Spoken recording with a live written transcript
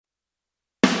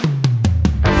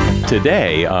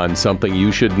Today on Something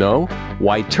You Should Know,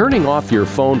 why turning off your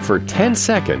phone for 10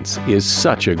 seconds is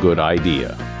such a good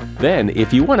idea. Then,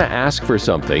 if you want to ask for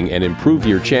something and improve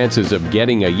your chances of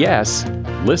getting a yes,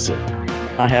 listen.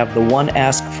 I have the one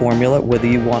ask formula, whether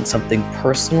you want something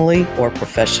personally or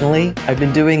professionally. I've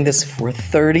been doing this for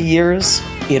 30 years.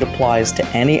 It applies to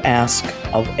any ask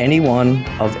of anyone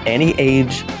of any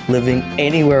age, living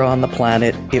anywhere on the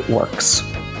planet. It works.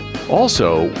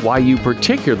 Also, why you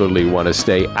particularly want to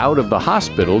stay out of the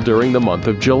hospital during the month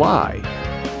of July.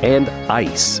 And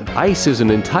ice. Ice is an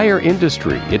entire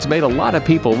industry. It's made a lot of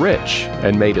people rich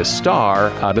and made a star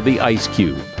out of the ice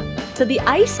cube. So the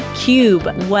ice cube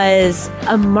was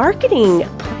a marketing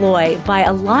ploy by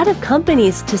a lot of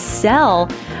companies to sell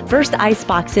first ice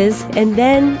boxes and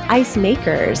then ice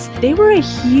makers. They were a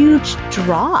huge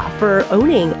draw for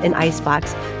owning an ice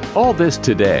box. All this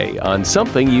today on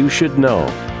Something You Should Know.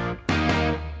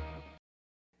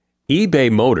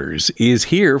 eBay Motors is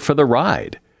here for the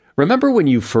ride. Remember when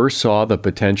you first saw the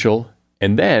potential?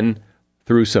 And then,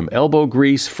 through some elbow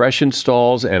grease, fresh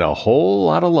installs, and a whole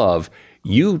lot of love,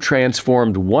 you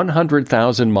transformed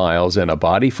 100,000 miles and a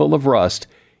body full of rust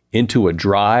into a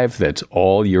drive that's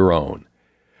all your own.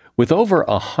 With over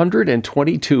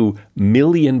 122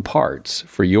 million parts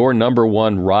for your number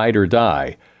one ride or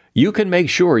die, you can make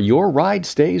sure your ride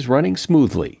stays running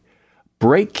smoothly.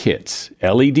 Brake kits,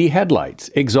 LED headlights,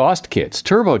 exhaust kits,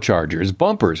 turbochargers,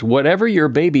 bumpers, whatever your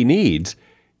baby needs,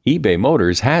 eBay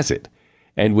Motors has it.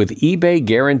 And with eBay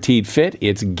Guaranteed Fit,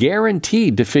 it's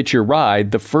guaranteed to fit your ride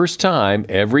the first time,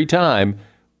 every time,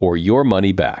 or your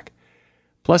money back.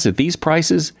 Plus, at these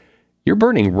prices, you're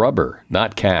burning rubber,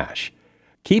 not cash.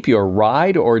 Keep your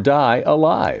ride or die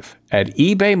alive at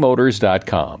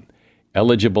ebaymotors.com.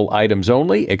 Eligible items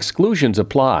only, exclusions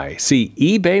apply. See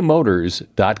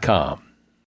ebaymotors.com.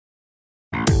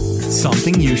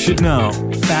 Something you should know.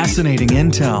 Fascinating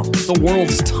intel, the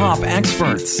world's top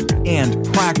experts, and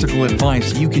practical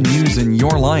advice you can use in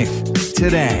your life.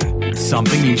 Today,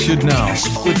 Something You Should Know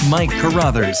with Mike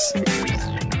Carruthers.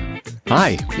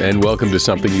 Hi, and welcome to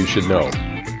Something You Should Know.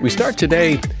 We start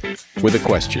today with a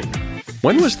question.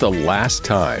 When was the last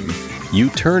time you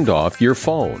turned off your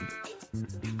phone?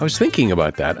 I was thinking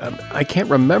about that. I can't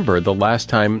remember the last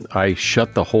time I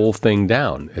shut the whole thing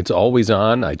down. It's always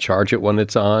on. I charge it when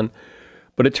it's on.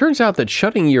 But it turns out that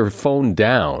shutting your phone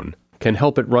down can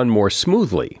help it run more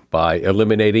smoothly by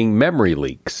eliminating memory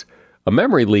leaks. A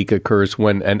memory leak occurs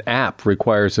when an app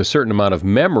requires a certain amount of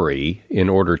memory in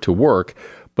order to work,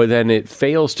 but then it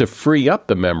fails to free up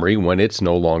the memory when it's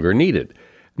no longer needed.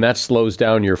 And that slows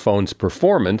down your phone's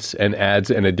performance and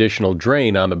adds an additional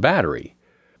drain on the battery.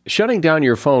 Shutting down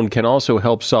your phone can also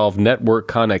help solve network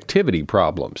connectivity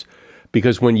problems,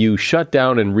 because when you shut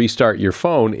down and restart your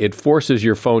phone, it forces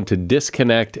your phone to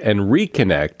disconnect and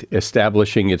reconnect,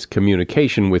 establishing its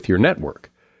communication with your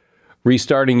network.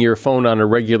 Restarting your phone on a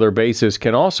regular basis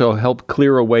can also help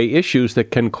clear away issues that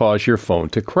can cause your phone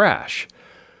to crash.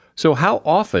 So how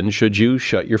often should you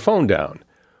shut your phone down?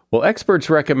 Well, experts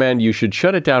recommend you should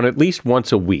shut it down at least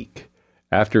once a week.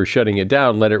 After shutting it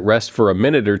down, let it rest for a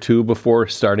minute or two before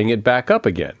starting it back up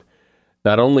again.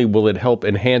 Not only will it help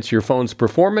enhance your phone's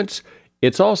performance,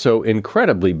 it's also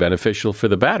incredibly beneficial for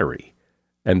the battery.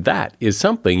 And that is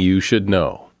something you should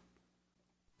know.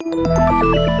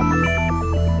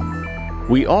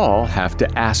 We all have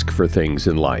to ask for things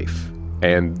in life.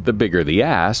 And the bigger the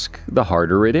ask, the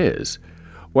harder it is.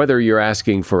 Whether you're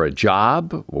asking for a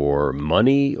job, or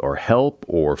money, or help,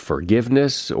 or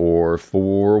forgiveness, or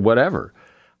for whatever.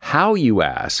 How you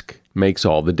ask makes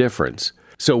all the difference.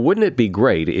 So wouldn't it be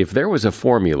great if there was a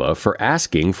formula for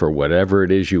asking for whatever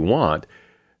it is you want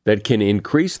that can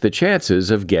increase the chances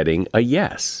of getting a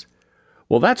yes?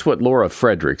 Well, that's what Laura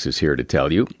Fredericks is here to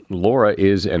tell you. Laura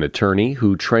is an attorney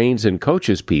who trains and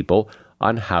coaches people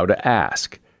on how to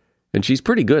ask. And she's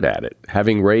pretty good at it,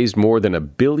 having raised more than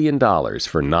 $1 billion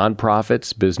for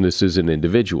nonprofits, businesses, and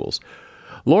individuals.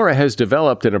 Laura has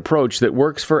developed an approach that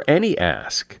works for any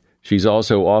ask. She's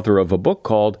also author of a book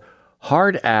called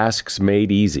Hard Asks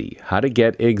Made Easy: How to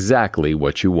Get Exactly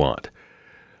What You Want.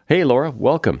 Hey, Laura,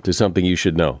 welcome to Something You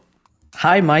Should Know.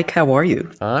 Hi, Mike. How are you?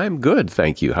 I'm good,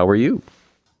 thank you. How are you?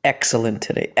 Excellent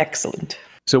today. Excellent.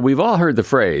 So we've all heard the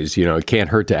phrase, it can't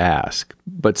hurt to ask.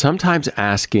 But sometimes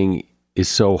asking is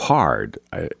so hard,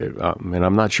 and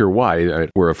I'm not sure why.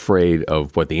 We're afraid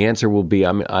of what the answer will be.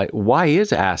 Why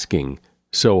is asking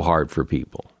so hard for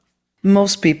people?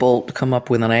 Most people come up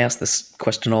with, and I ask this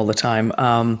question all the time,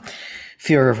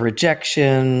 fear of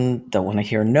rejection, don't want to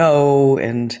hear no,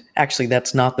 and actually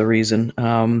that's not the reason.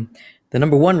 The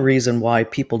number one reason why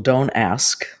people don't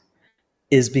ask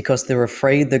is because they're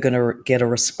afraid they're going to get a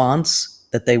response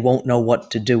that they won't know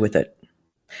what to do with it.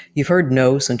 You've heard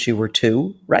no since you were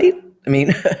 2, right? I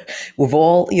mean, we've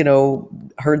all,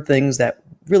 heard things that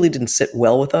really didn't sit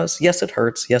well with us. Yes, it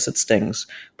hurts. Yes, it stings.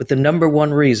 But the number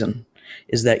one reason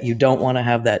is that you don't want to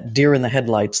have that deer in the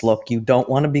headlights look. You don't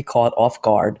want to be caught off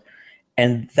guard.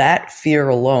 And that fear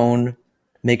alone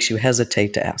makes you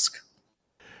hesitate to ask.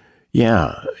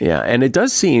 Yeah. And it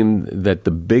does seem that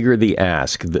the bigger the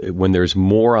ask, when there's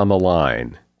more on the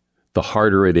line, the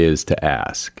harder it is to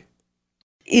ask.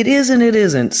 It is and it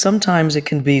isn't. Sometimes it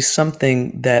can be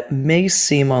something that may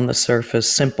seem on the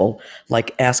surface simple,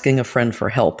 like asking a friend for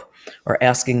help or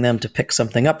asking them to pick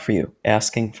something up for you,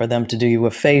 asking for them to do you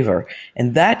a favor.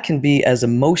 And that can be as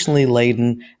emotionally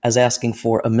laden as asking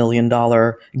for $1 million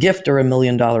gift or $1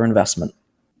 million investment.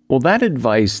 Well, that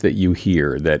advice that you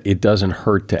hear, that it doesn't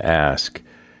hurt to ask,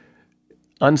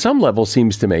 on some level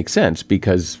seems to make sense,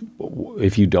 because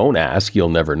if you don't ask, you'll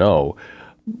never know.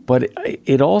 But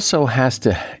it also has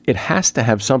to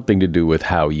have something to do with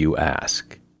how you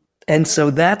ask. And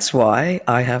so that's why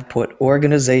I have put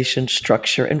organization,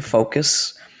 structure, and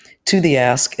focus to the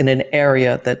ask in an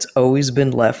area that's always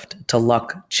been left to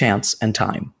luck, chance, and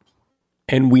time.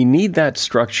 And we need that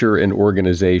structure and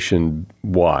organization.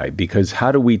 Why? Because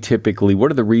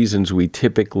what are the reasons we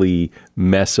typically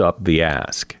mess up the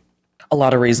ask? A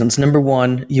lot of reasons. Number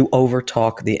one, you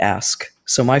overtalk the ask.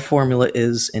 So my formula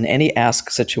is, in any ask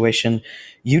situation,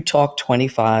 you talk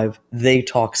 25, they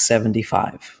talk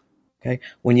 75. Okay?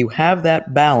 When you have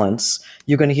that balance,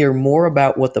 you're going to hear more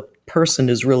about what the person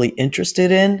is really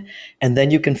interested in, and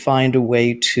then you can find a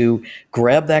way to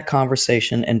grab that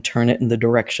conversation and turn it in the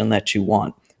direction that you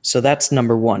want. So that's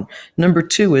number one. Number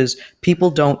two is, people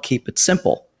don't keep it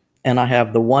simple. And I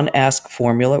have the one ask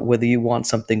formula, whether you want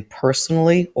something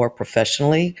personally or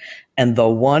professionally. And the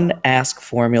one ask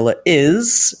formula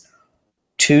is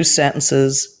 2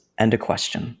 sentences and a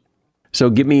question.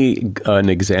 So give me an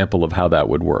example of how that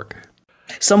would work.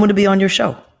 Someone to be on your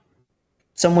show.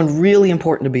 Someone really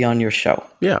important to be on your show.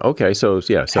 Yeah. Okay. So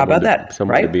yeah. How about that?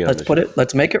 Right?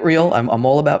 Let's make it real. I'm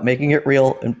all about making it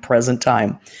real in present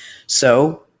time.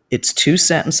 So it's 2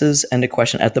 sentences and a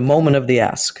question at the moment of the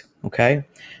ask. Okay.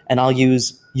 And I'll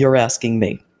use, you're asking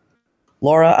me.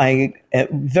 Laura, I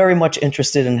am very much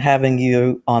interested in having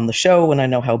you on the show, and I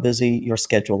know how busy your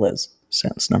schedule is.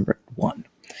 Sentence number 1.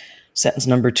 Sentence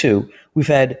number 2, we've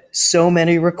had so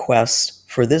many requests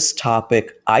for this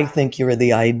topic. I think you're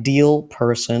the ideal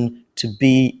person to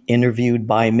be interviewed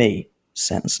by me.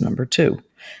 Sentence number 2.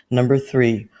 Number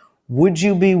 3, would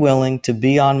you be willing to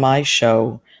be on my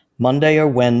show Monday or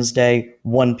Wednesday,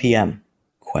 1 p.m.?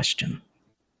 Question.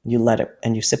 You let it,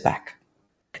 and you sit back.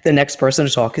 The next person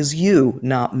to talk is you,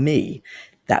 not me.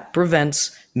 That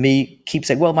prevents me keep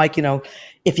saying, well, Mike,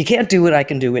 if you can't do it, I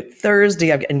can do it Thursday.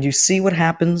 And you see what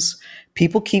happens?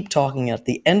 People keep talking. At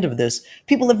the end of this,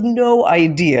 people have no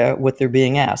idea what they're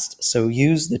being asked. So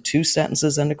use the 2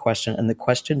 sentences and a question, and the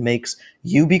question makes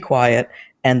you be quiet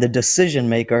and the decision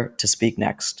maker to speak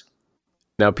next.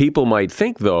 Now, people might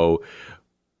think, though,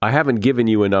 I haven't given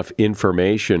you enough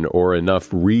information or enough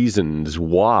reasons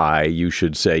why you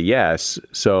should say yes,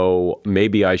 so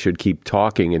maybe I should keep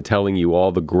talking and telling you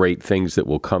all the great things that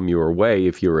will come your way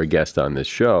if you're a guest on this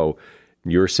show.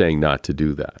 You're saying not to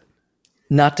do that.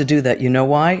 Not to do that. You know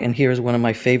why? And here's one of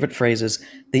my favorite phrases.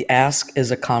 The ask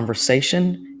is a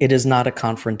conversation. It is not a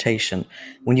confrontation.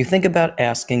 When you think about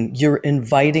asking, you're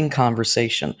inviting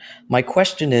conversation. My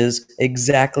question is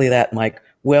exactly that, Mike.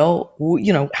 Well,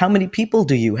 how many people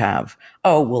do you have?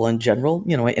 Oh, well, in general,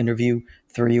 I interview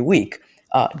 3 a week.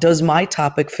 Does my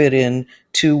topic fit in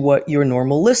to what your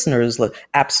normal listeners look?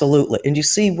 Absolutely. And you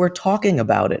see, we're talking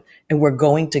about it, and we're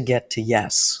going to get to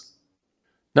yes.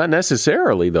 Not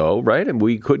necessarily, though, right? And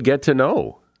we could get to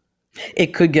no.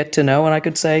 It could get to no, and I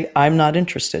could say, I'm not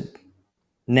interested.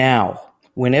 Now,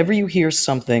 whenever you hear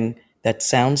something that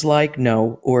sounds like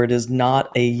no, or it is not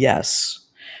a yes,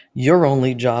 your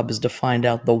only job is to find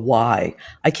out the why.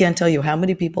 I can't tell you how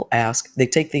many people ask, they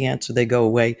take the answer, they go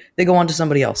away, they go on to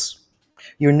somebody else.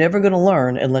 You're never going to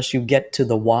learn unless you get to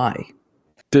the why.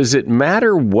 Does it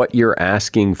matter what you're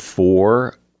asking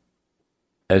for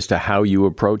as to how you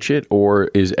approach it, or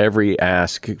is every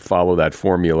ask follow that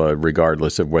formula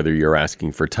regardless of whether you're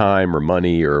asking for time or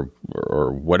money or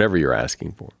whatever you're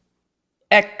asking for?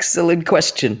 Excellent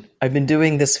question. I've been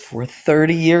doing this for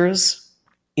 30 years.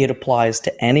 It applies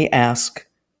to any ask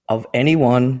of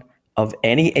anyone of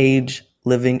any age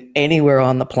living anywhere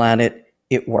on the planet.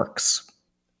 It works.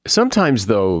 Sometimes,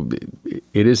 though,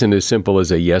 it isn't as simple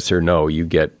as a yes or no. You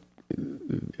get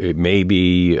it may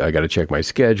be, I got to check my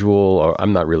schedule, or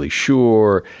I'm not really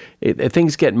sure.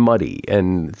 Things get muddy.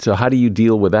 And so how do you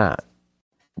deal with that?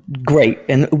 Great.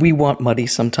 And we want muddy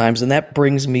sometimes. And that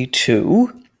brings me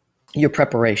to your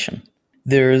preparation.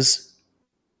 There's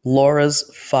Laura's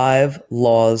 5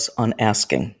 laws on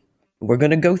asking. We're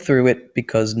going to go through it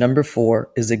because number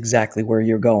 4 is exactly where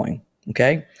you're going.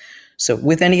 Okay? So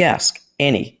with any ask,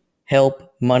 any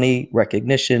help, money,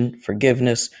 recognition,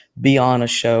 forgiveness, be on a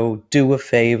show, do a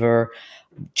favor,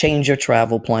 change your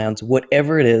travel plans,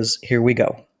 whatever it is, here we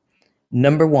go.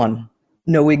 Number 1,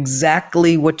 know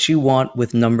exactly what you want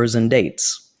with numbers and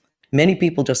dates. Many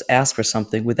people just ask for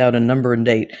something without a number and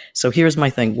date. So here's my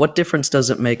thing. What difference does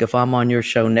it make if I'm on your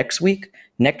show next week,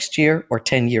 next year, or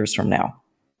 10 years from now?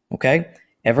 Okay?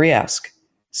 Every ask.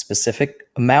 Specific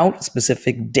amount,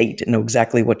 specific date, know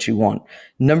exactly what you want.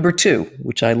 Number 2,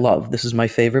 which I love, this is my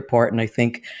favorite part, and I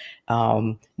think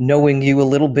knowing you a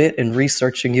little bit and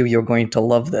researching you, you're going to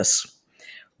love this.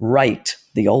 Write,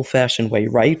 the old-fashioned way,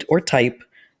 write or type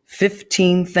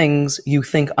 15 things you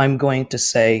think I'm going to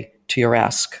say to your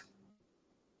ask.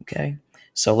 Okay?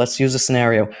 So let's use a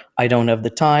scenario. I don't have the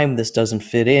time. This doesn't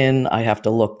fit in. I have to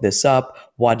look this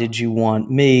up. Why did you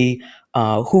want me?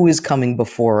 Who is coming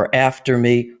before or after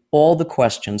me? All the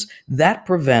questions. That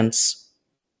prevents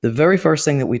the very first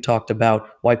thing that we talked about,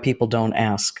 why people don't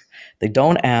ask. They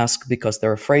don't ask because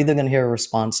they're afraid they're going to hear a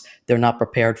response they're not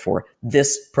prepared for.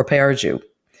 This prepares you.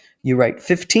 You write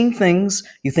 15 things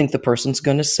you think the person's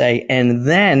going to say, and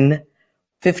then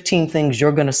 15 things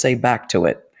you're going to say back to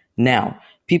it. Now,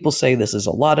 people say this is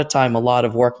a lot of time, a lot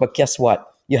of work, but guess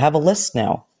what? You have a list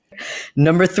now.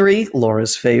 Number 3,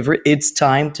 Laura's favorite, it's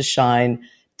time to shine,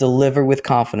 deliver with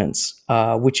confidence.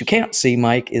 What you can't see,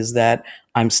 Mike, is that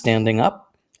I'm standing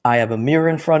up. I have a mirror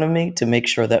in front of me to make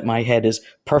sure that my head is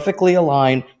perfectly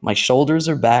aligned, my shoulders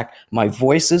are back, my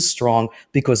voice is strong,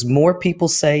 because more people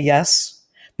say yes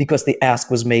because the ask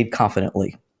was made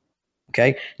confidently.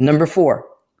 Okay? Number 4,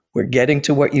 we're getting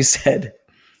to what you said.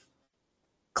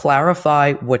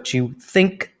 Clarify what you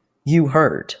think you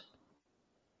heard.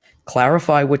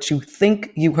 Clarify what you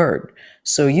think you heard.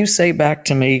 So you say back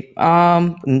to me,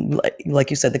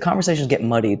 like you said, the conversations get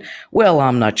muddied. Well,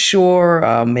 I'm not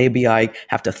sure. Maybe I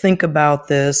have to think about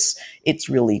this. It's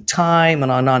really time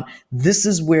and on and on. This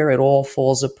is where it all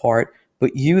falls apart.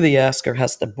 But you, the asker,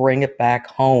 has to bring it back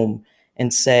home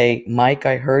and say, Mike,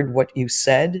 I heard what you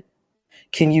said.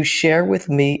 Can you share with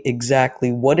me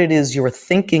exactly what it is you're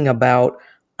thinking about?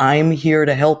 I'm here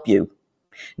to help you.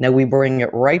 Now we bring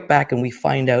it right back and we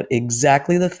find out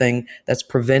exactly the thing that's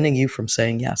preventing you from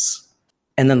saying yes.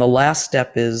 And then the last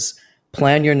step is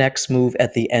plan your next move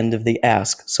at the end of the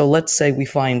ask. So let's say we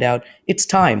find out it's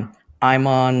time. I'm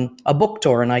on a book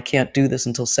tour and I can't do this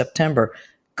until September.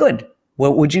 Good.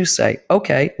 What would you say?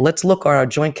 Okay, let's look at our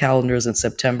joint calendars in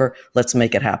September. Let's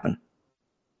make it happen.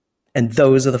 And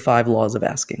those are the 5 laws of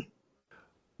asking.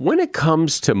 When it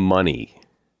comes to money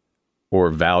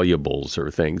or valuables or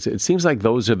things, it seems like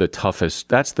those are the toughest.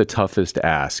 That's the toughest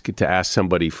ask, to ask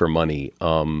somebody for money.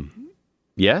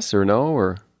 Yes or no?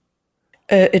 Or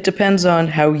it depends on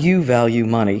how you value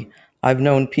money. I've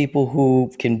known people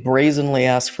who can brazenly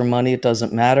ask for money. It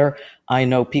doesn't matter. I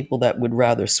know people that would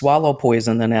rather swallow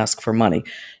poison than ask for money.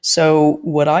 So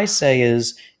what I say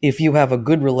is, if you have a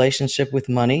good relationship with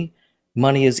money,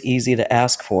 money is easy to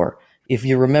ask for. If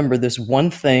you remember this one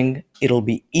thing, it'll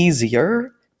be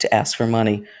easier to ask for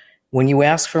money. When you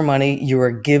ask for money, you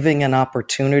are giving an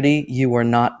opportunity. You are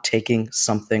not taking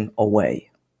something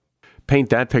away. Paint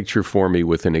that picture for me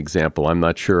with an example. I'm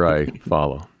not sure I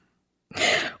follow.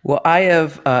 Well, I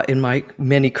have, in my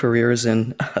many careers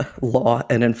in law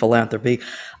and in philanthropy,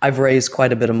 I've raised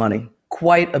quite a bit of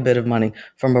money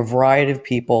from a variety of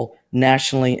people,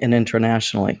 nationally and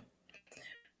internationally.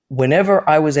 Whenever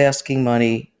I was asking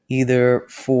money, either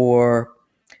for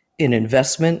an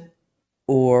investment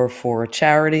or for a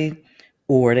charity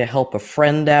or to help a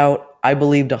friend out, I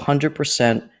believed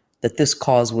 100% that this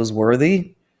cause was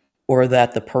worthy or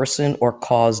that the person or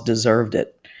cause deserved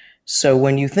it. So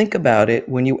when you think about it,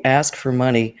 when you ask for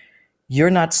money,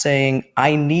 you're not saying,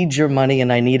 I need your money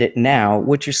and I need it now.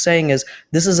 What you're saying is,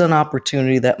 this is an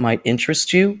opportunity that might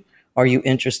interest you. Are you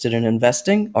interested in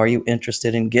investing? Are you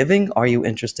interested in giving? Are you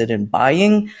interested in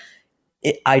buying?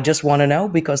 I just want to know,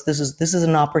 because this is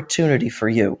an opportunity for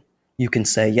you. You can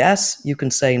say yes, you can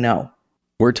say no.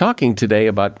 We're talking today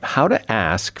about how to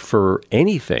ask for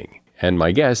anything. And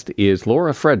my guest is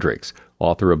Laura Fredericks,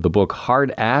 author of the book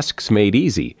Hard Asks Made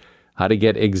Easy: How to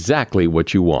Get Exactly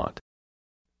What You Want.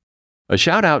 A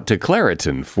shout out to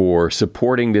Claritin for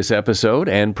supporting this episode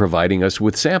and providing us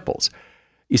with samples.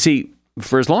 You see,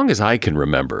 for as long as I can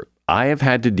remember, I have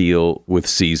had to deal with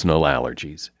seasonal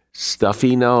allergies.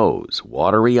 Stuffy nose,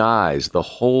 watery eyes, the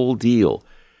whole deal.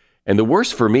 And the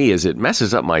worst for me is it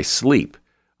messes up my sleep.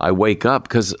 I wake up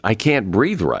because I can't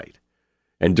breathe right.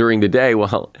 And during the day,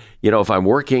 well, if I'm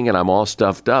working and I'm all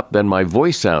stuffed up, then my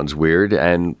voice sounds weird,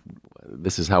 and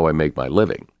this is how I make my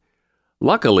living.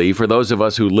 Luckily, for those of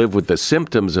us who live with the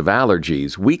symptoms of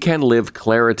allergies, we can live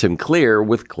Claritin Clear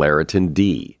with Claritin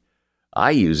D.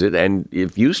 I use it, and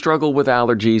if you struggle with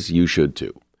allergies, you should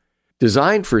too.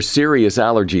 Designed for serious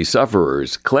allergy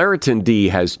sufferers, Claritin D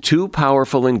has 2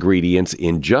 powerful ingredients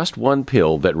in just one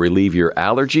pill that relieve your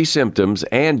allergy symptoms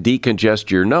and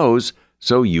decongest your nose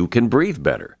so you can breathe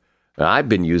better. I've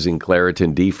been using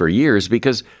Claritin D for years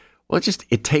because,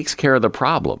 it takes care of the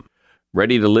problem.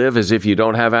 Ready to live as if you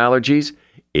don't have allergies?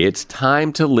 It's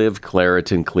time to live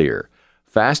Claritin Clear.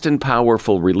 Fast and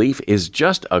powerful relief is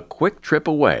just a quick trip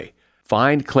away.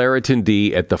 Find Claritin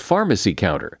D at the pharmacy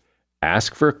counter.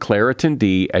 Ask for Claritin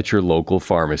D at your local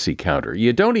pharmacy counter.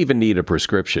 You don't even need a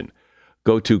prescription.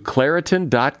 Go to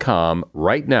Claritin.com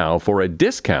right now for a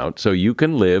discount so you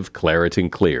can live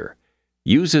Claritin Clear.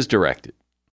 Use as directed.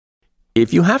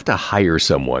 If you have to hire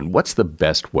someone, what's the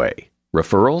best way?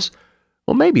 Referrals?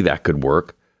 Well, maybe that could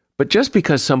work. But just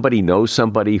because somebody knows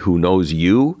somebody who knows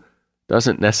you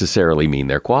doesn't necessarily mean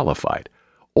they're qualified.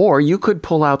 Or you could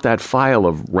pull out that file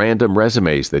of random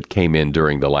resumes that came in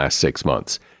during the last 6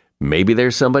 months. Maybe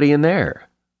there's somebody in there.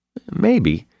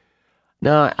 Maybe.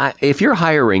 Now, if you're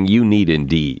hiring, you need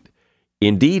Indeed.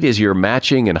 Indeed is your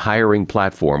matching and hiring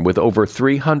platform with over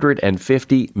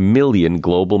 350 million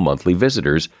global monthly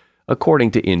visitors,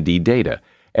 according to Indeed data,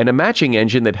 and a matching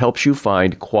engine that helps you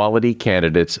find quality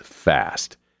candidates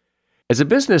fast. As a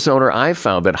business owner, I've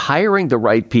found that hiring the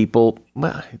right people,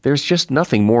 there's just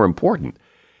nothing more important.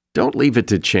 Don't leave it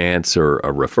to chance or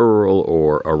a referral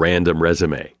or a random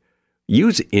resume.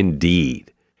 Use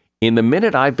Indeed. In the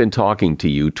minute I've been talking to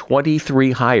you,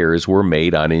 23 hires were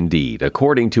made on Indeed,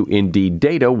 according to Indeed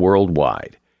data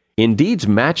worldwide. Indeed's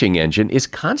matching engine is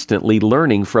constantly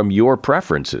learning from your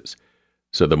preferences.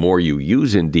 So the more you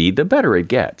use Indeed, the better it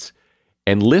gets.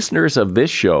 And listeners of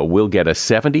this show will get a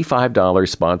 $75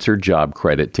 sponsored job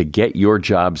credit to get your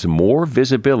jobs more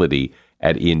visibility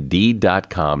at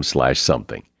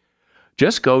Indeed.com/something.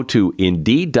 Just go to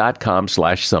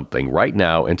Indeed.com/something right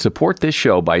now and support this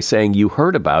show by saying you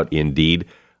heard about Indeed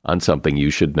on Something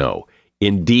You Should Know.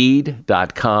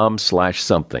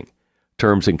 Indeed.com/something.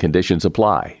 Terms and conditions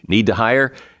apply. Need to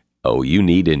hire? Oh, you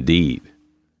need Indeed.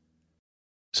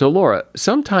 So, Laura,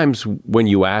 sometimes when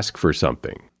you ask for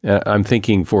something, I'm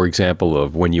thinking, for example,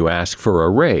 of when you ask for a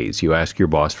raise, you ask your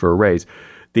boss for a raise,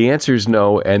 the answer is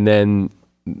no, and then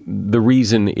the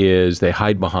reason is they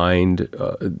hide behind,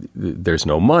 there's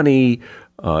no money.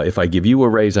 If I give you a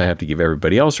raise, I have to give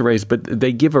everybody else a raise. But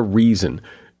they give a reason.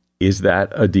 Is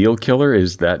that a deal killer?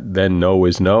 Is that then no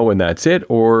is no and that's it?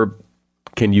 Or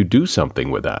can you do something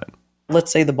with that?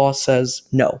 Let's say the boss says,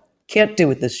 no, can't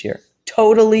do it this year.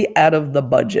 Totally out of the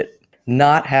budget.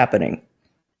 Not happening.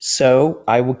 So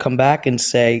I would come back and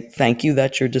say, thank you,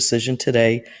 that's your decision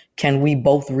today. Can we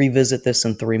both revisit this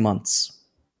in 3 months?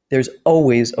 There's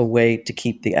always a way to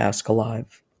keep the ask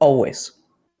alive. Always.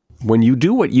 When you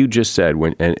do what you just said,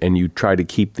 and you try to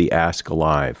keep the ask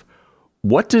alive,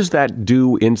 what does that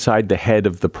do inside the head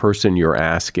of the person you're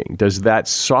asking? Does that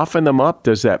soften them up?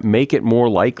 Does that make it more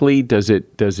likely? Does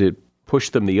it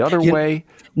push them the other way?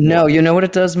 No, you know what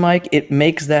it does, Mike? It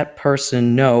makes that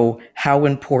person know how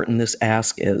important this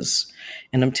ask is.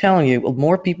 And I'm telling you,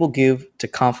 more people give to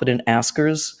confident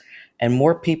askers, and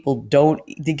more people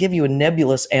they give you a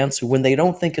nebulous answer when they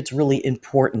don't think it's really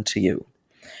important to you.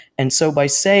 And so by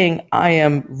saying,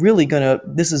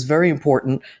 this is very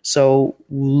important, so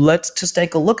let's just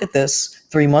take a look at this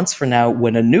 3 months from now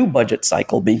when a new budget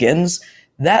cycle begins,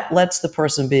 that lets the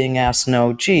person being asked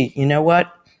know, gee, you know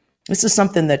what? This is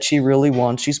something that she really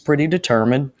wants. She's pretty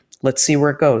determined. Let's see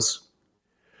where it goes.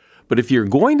 But if you're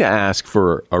going to ask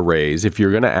for a raise, if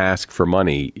you're going to ask for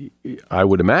money, I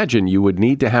would imagine you would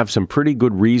need to have some pretty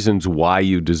good reasons why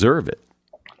you deserve it.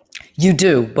 You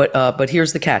do, but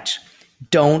here's the catch.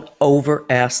 Don't over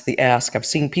ask the ask. I've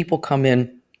seen people come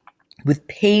in with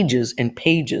pages and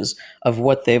pages of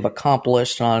what they've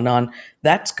accomplished on and on.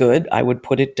 That's good. I would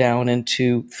put it down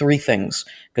into 3 things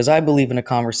because I believe in a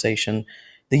conversation.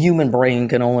 The human brain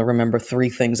can only remember 3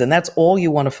 things, and that's all you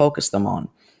want to focus them on.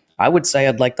 I would say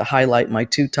I'd like to highlight my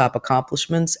 2 top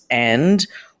accomplishments and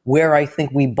where I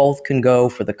think we both can go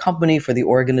for the company, for the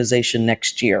organization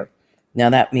next year. Now,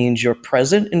 that means you're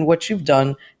present in what you've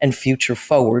done and future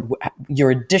forward, your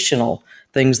additional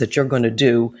things that you're going to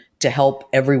do to help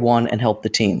everyone and help the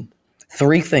team.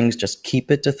 3 things, just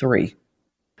keep it to 3.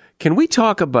 Can we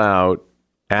talk about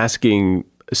asking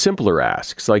simpler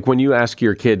asks? Like when you ask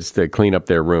your kids to clean up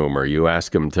their room, or you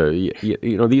ask them to,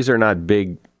 these are not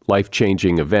big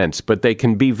life-changing events, but they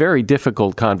can be very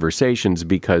difficult conversations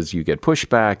because you get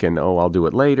pushback and, oh, I'll do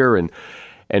it later. And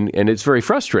it's very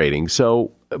frustrating.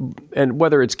 So, and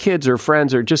whether it's kids or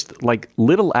friends or just like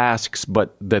little asks,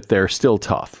 but that they're still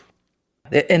tough.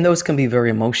 And those can be very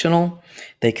emotional.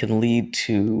 They can lead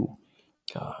to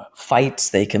fights.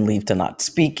 They can lead to not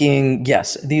speaking.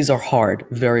 Yes, these are hard,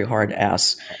 very hard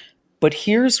asks. But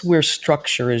here's where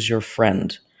structure is your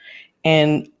friend.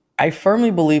 And I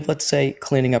firmly believe, let's say,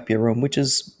 cleaning up your room, which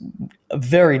is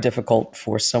very difficult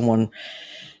for someone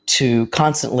to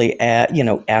constantly,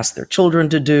 ask their children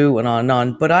to do, and on and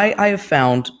on. But I have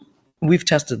found, we've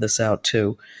tested this out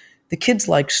too, the kids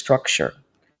like structure.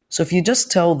 So if you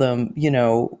just tell them,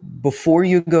 before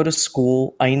you go to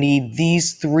school, I need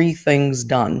these 3 things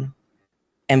done.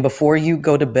 And before you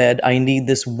go to bed, I need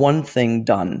this 1 thing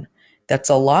done. That's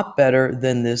a lot better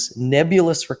than this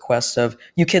nebulous request of,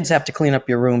 you kids have to clean up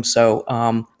your room, so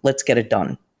let's get it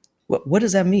done. What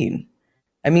does that mean?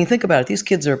 I mean, think about it. These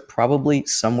kids are probably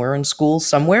somewhere in school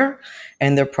somewhere,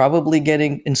 and they're probably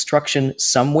getting instruction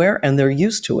somewhere, and they're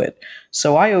used to it.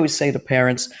 So I always say to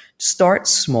parents, start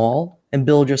small and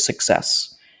build your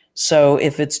success. So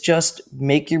if it's just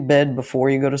make your bed before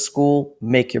you go to school,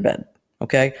 make your bed.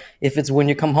 Okay. If it's when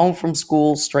you come home from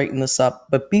school, straighten this up,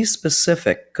 but be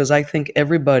specific, because I think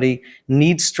everybody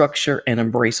needs structure and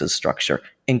embraces structure,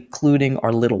 including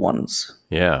our little ones.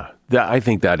 Yeah. I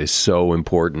think that is so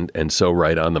important and so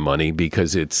right on the money,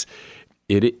 because it's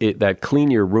that clean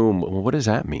your room. Well, what does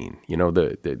that mean?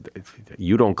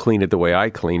 You don't clean it the way I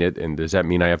clean it. And does that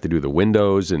mean I have to do the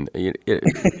windows? And,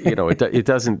 it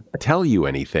doesn't tell you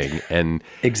anything. And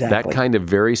exactly. That kind of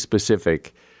very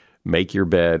specific, make your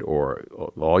bed, or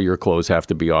all your clothes have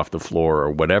to be off the floor,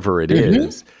 or whatever it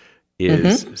is,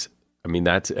 I mean,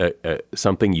 that's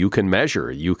something you can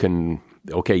measure. You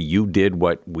did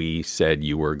what we said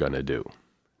you were going to do.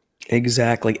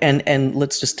 Exactly. And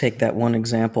let's just take that one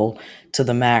example to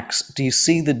the max. Do you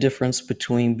see the difference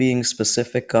between being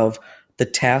specific of the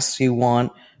tasks you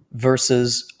want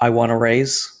versus I want a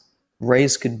raise?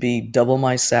 Raise could be double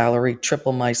my salary,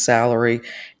 triple my salary.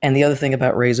 And the other thing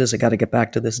about raises, I got to get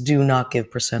back to this, do not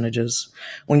give percentages.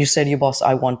 When you say to your boss,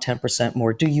 I want 10%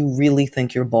 more, do you really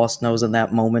think your boss knows in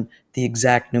that moment the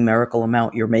exact numerical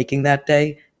amount you're making that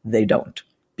day? They don't.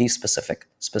 Be specific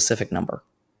number.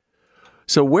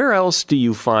 So where else do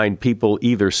you find people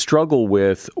either struggle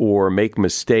with or make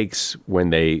mistakes when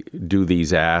they do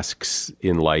these asks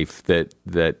in life that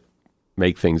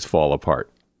make things fall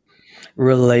apart?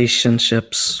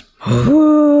 Relationships.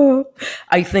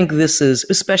 I think this is,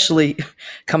 especially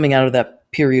coming out of that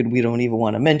period we don't even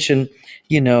want to mention,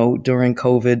 during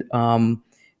COVID,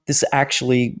 this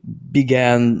actually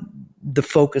began the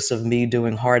focus of me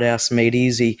doing Hard Ass Made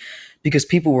Easy, because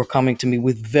people were coming to me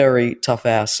with very tough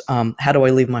ass. How do I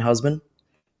leave my husband?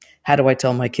 How do I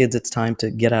tell my kids it's time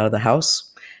to get out of the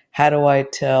house? How do I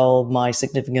tell my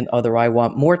significant other I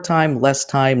want more time, less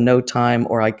time, no time,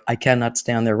 or I cannot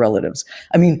stand their relatives?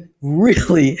 I mean,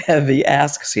 really heavy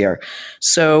asks here.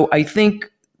 So I think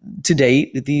to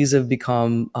date, these have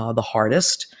become the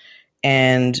hardest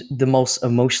and the most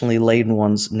emotionally laden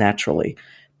ones naturally.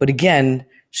 But again,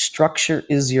 structure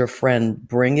is your friend.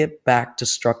 Bring it back to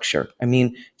structure. I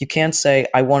mean, you can't say,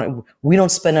 we don't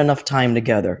spend enough time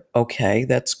together. Okay,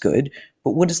 that's good.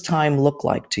 But what does time look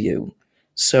like to you?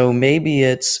 So maybe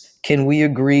it's, can we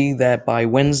agree that by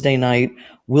Wednesday night,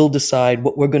 we'll decide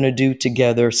what we're going to do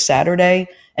together Saturday,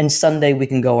 and Sunday we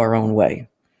can go our own way.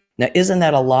 Now, isn't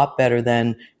that a lot better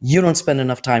than you don't spend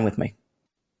enough time with me?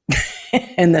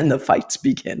 And then the fights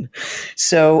begin.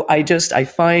 So I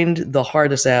find the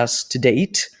hardest ask to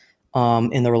date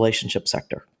in the relationship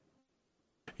sector.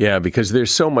 Yeah, because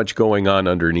there's so much going on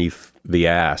underneath the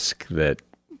ask, that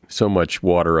so much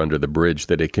water under the bridge,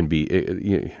 that it can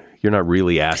be, you're not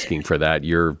really asking for that.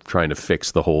 You're trying to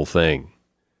fix the whole thing.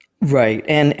 Right.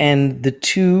 And the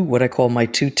two, what I call my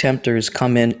two tempters,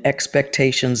 come in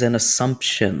expectations and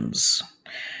assumptions.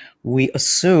 We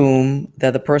assume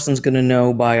that the person's going to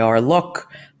know by our look,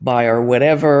 by our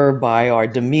whatever, by our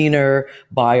demeanor,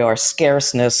 by our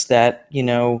scarceness that,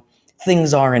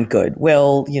 things aren't good.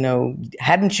 Well,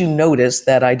 hadn't you noticed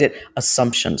that I did?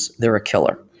 Assumptions, they're a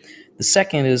killer. The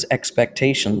second is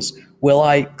expectations. Will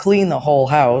I clean the whole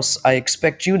house? I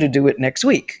expect you to do it next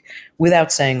week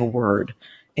without saying a word.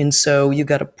 And so you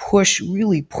got to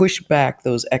really push back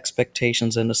those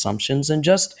expectations and assumptions. And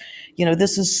just,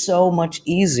 this is so much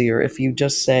easier if you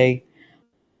just say,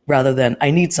 rather than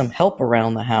I need some help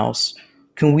around the house.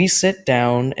 Can we sit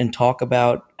down and talk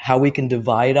about how we can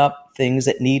divide up things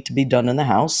that need to be done in the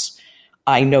house?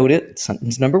 I noted,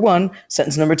 sentence number one.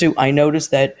 Sentence number two, I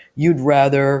noticed that you'd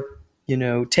rather,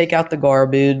 take out the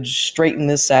garbage, straighten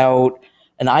this out,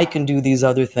 and I can do these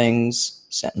other things.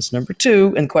 Sentence number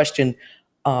two, and question,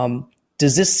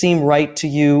 does this seem right to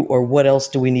you, or what else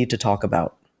do we need to talk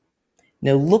about?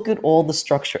 Now look at all the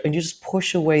structure and you just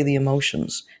push away the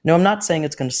emotions. Now, I'm not saying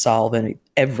it's going to solve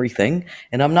everything,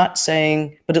 and I'm not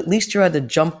saying, but at least you're at the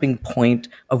jumping point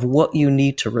of what you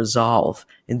need to resolve.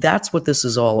 And that's what this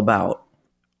is all about.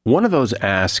 One of those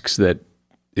asks that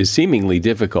is seemingly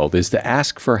difficult is to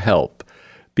ask for help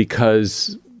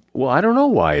because, well, I don't know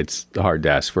why it's hard to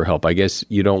ask for help. I guess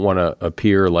you don't want to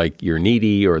appear like you're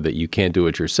needy or that you can't do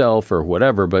it yourself or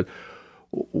whatever, but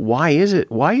why is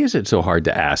it so hard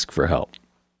to ask for help?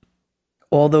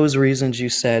 All those reasons you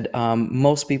said.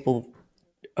 Most people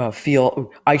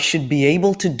feel I should be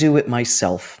able to do it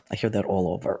myself. I hear that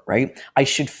all over, right? I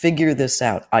should figure this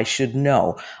out. I should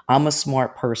know. I'm a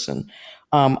smart person.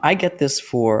 I get this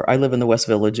I live in the West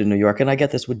Village in New York, and I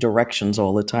get this with directions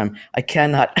all the time. I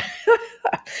cannot,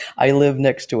 I live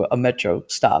next to a metro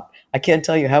stop. I can't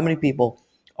tell you how many people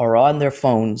are on their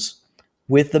phones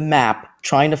with the map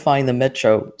trying to find the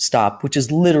metro stop, which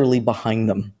is literally behind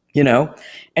them, and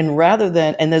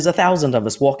and there's 1,000 of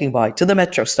us walking by to the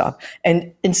metro stop.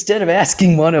 And instead of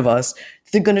asking one of us,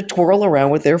 they're going to twirl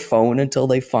around with their phone until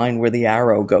they find where the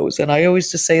arrow goes. And I always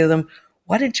just say to them,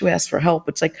 why didn't you ask for help?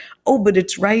 It's like, oh, but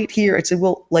it's right here. I said,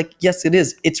 well, yes, it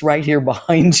is. It's right here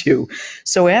behind you.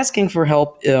 So asking for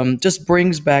help just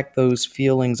brings back those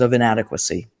feelings of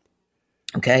inadequacy.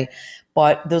 Okay.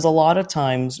 But there's a lot of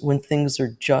times when things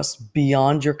are just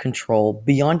beyond your control,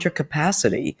 beyond your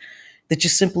capacity, that you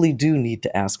simply do need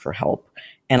to ask for help.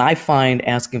 And I find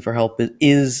asking for help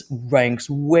ranks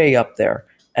way up there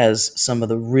as some of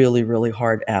the really, really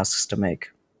hard asks to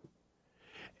make.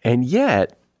 And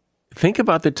yet, think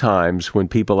about the times when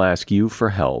people ask you for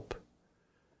help,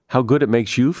 how good it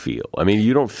makes you feel. I mean,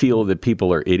 you don't feel that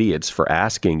people are idiots for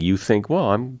asking. You think,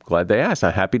 well, I'm glad they asked.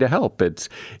 I'm happy to help.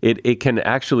 It can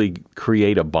actually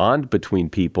create a bond between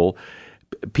people.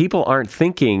 People aren't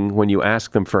thinking when you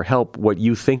ask them for help what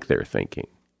you think they're thinking.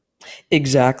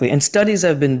 Exactly. And studies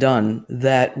have been done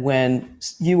that when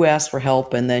you ask for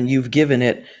help and then you've given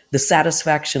it, the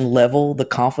satisfaction level, the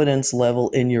confidence level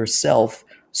in yourself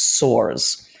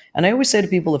soars. And I always say to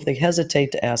people, if they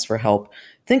hesitate to ask for help,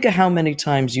 think of how many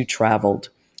times you traveled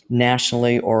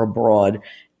nationally or abroad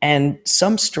and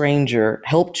some stranger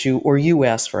helped you or you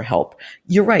asked for help.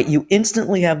 You're right. You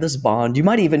instantly have this bond. You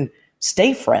might even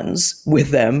stay friends with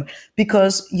them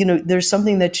because, there's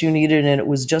something that you needed and it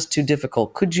was just too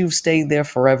difficult. Could you have stayed there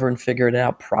forever and figure it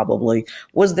out? Probably.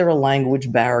 Was there a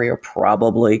language barrier?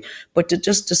 Probably. But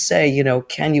to say,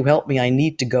 can you help me? I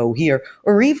need to go here.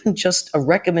 Or even just a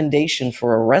recommendation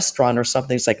for a restaurant or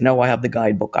something. It's like, no, I have the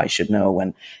guidebook. I should know.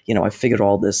 And, I figured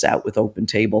all this out with Open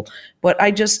Table. But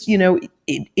I just,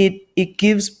 it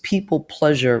gives people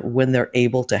pleasure when they're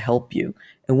able to help you.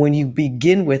 And when you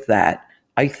begin with that,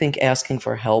 I think asking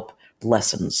for help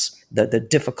lessens the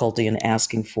difficulty in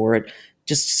asking for it.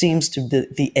 Just seems to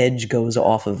the edge goes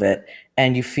off of it,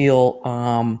 and you feel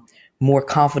more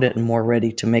confident and more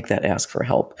ready to make that ask for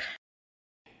help.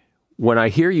 When I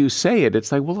hear you say it,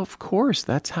 it's like, well, of course,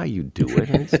 that's how you do it.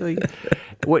 And it's like,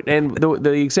 and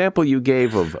the example you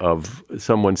gave of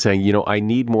someone saying, I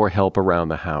need more help around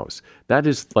the house. That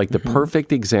is like the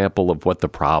perfect example of what the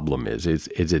problem is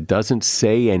it doesn't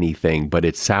say anything, but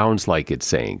it sounds like it's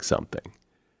saying something.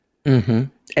 Mm-hmm.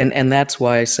 And that's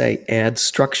why I say add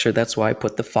structure. That's why I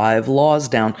put the 5 laws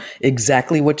down.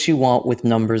 Exactly what you want with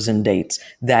numbers and dates.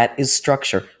 That is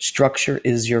structure. Structure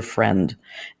is your friend.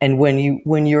 And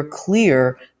when you're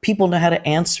clear, people know how to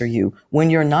answer you. When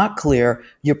you're not clear,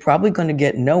 you're probably going to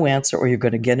get no answer or you're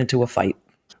going to get into a fight.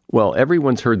 Well,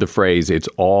 everyone's heard the phrase, it's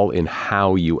all in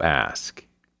how you ask,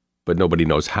 but nobody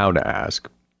knows how to ask.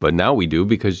 But now we do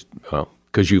because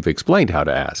you've explained how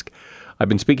to ask. I've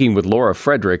been speaking with Laura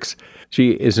Fredericks.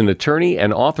 She is an attorney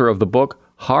and author of the book,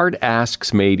 Hard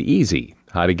Asks Made Easy,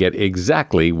 How to Get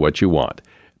Exactly What You Want.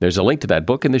 There's a link to that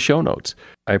book in the show notes.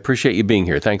 I appreciate you being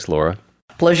here. Thanks, Laura.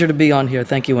 Pleasure to be on here.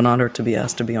 Thank you. An honor to be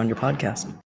asked to be on your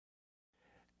podcast.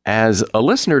 As a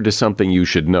listener to Something You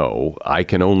Should Know, I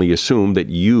can only assume that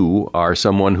you are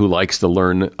someone who likes to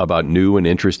learn about new and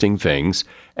interesting things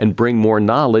and bring more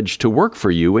knowledge to work for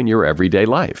you in your everyday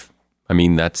life. I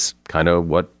mean, that's kind of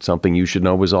what Something You Should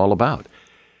Know is all about.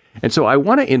 And so I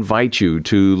want to invite you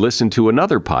to listen to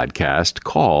another podcast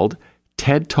called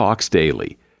TED Talks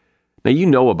Daily. Now, you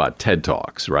know about TED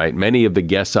Talks, right? Many of the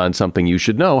guests on Something You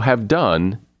Should Know have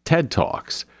done TED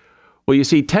Talks. Well, you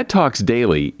see, TED Talks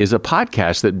Daily is a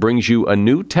podcast that brings you a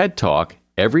new TED Talk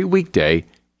every weekday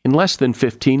in less than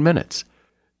 15 minutes.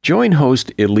 Join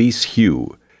host Elise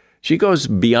Hu. She goes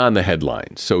beyond the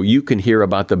headlines so you can hear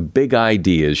about the big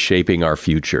ideas shaping our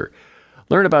future.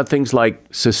 Learn about things like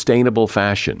sustainable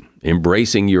fashion,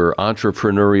 embracing your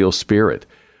entrepreneurial spirit,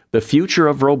 the future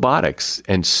of robotics,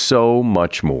 and so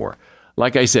much more.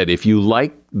 Like I said, if you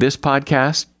like this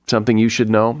podcast, Something You Should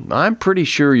Know, I'm pretty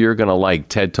sure you're going to like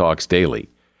TED Talks Daily.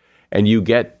 And you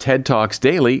get TED Talks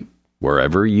Daily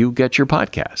wherever you get your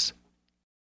podcasts.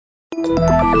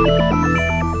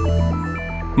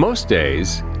 Most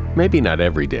days, maybe not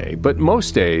every day, but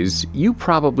most days, you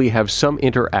probably have some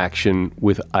interaction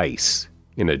with ice.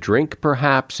 In a drink,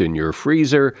 perhaps, in your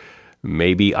freezer,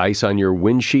 maybe ice on your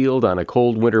windshield on a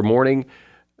cold winter morning.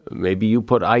 Maybe you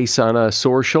put ice on a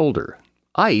sore shoulder.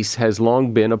 Ice has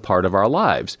long been a part of our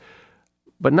lives,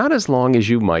 but not as long as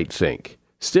you might think.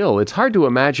 Still, it's hard to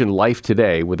imagine life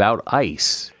today without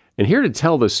ice. And here to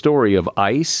tell the story of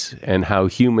ice and how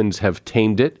humans have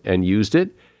tamed it and used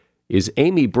it is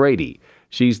Amy Brady.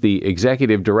 She's the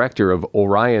executive director of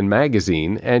Orion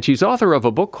Magazine, and she's author of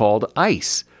a book called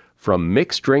Ice, From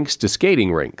Mixed Drinks to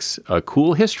Skating Rinks, A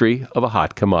Cool History of a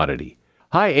Hot Commodity.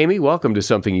 Hi, Amy. Welcome to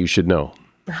Something You Should Know.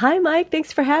 Hi, Mike.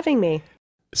 Thanks for having me.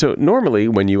 So normally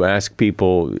when you ask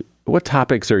people, what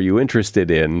topics are you interested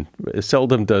in?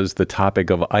 Seldom does the topic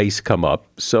of ice come up.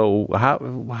 So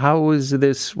how is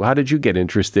this? How did you get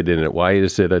interested in it? Why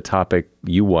is it a topic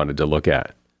you wanted to look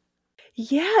at?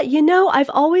 Yeah, I've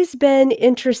always been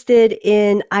interested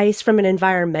in ice from an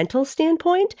environmental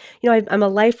standpoint. I'm a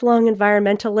lifelong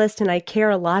environmentalist, and I care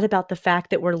a lot about the fact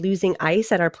that we're losing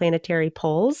ice at our planetary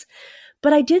poles.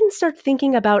 But I didn't start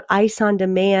thinking about ice on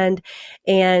demand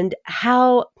and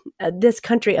how this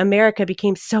country, America,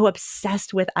 became so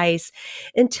obsessed with ice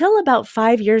until about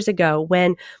 5 years ago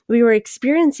when we were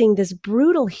experiencing this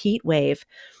brutal heat wave.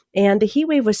 And the heat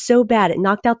wave was so bad, it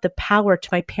knocked out the power to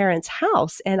my parents'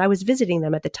 house, and I was visiting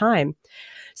them at the time.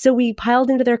 So we piled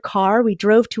into their car, we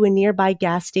drove to a nearby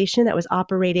gas station that was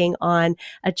operating on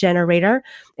a generator,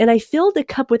 and I filled a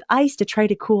cup with ice to try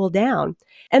to cool down.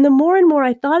 And the more and more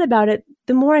I thought about it,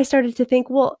 the more I started to think,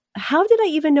 well, how did I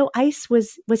even know ice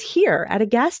was here at a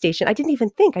gas station? I didn't even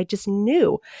think, I just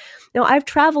knew. Now, I've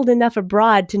traveled enough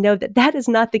abroad to know that that is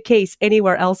not the case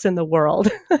anywhere else in the world.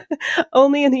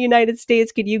 Only in the United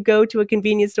States could you go to a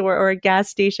convenience store or a gas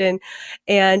station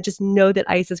and just know that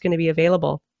ice is going to be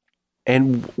available.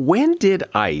 And when did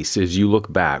ice, as you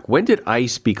look back, when did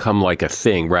ice become like a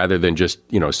thing rather than just,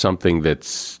 something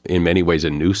that's in many ways a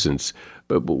nuisance?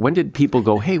 But when did people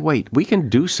go, hey, wait, we can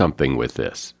do something with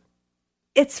this?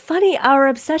 It's funny, our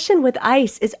obsession with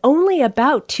ice is only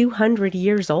about 200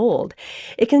 years old.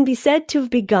 It can be said to have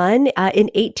begun in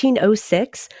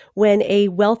 1806 when a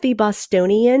wealthy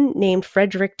Bostonian named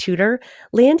Frederick Tudor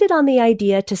landed on the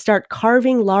idea to start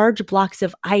carving large blocks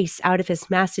of ice out of his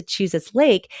Massachusetts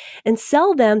lake and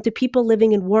sell them to people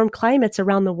living in warm climates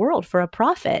around the world for a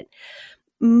profit.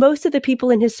 Most of the people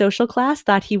in his social class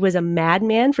thought he was a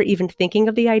madman for even thinking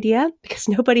of the idea because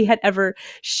nobody had ever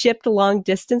shipped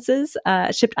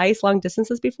ice long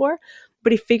distances before.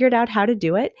 But he figured out how to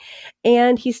do it.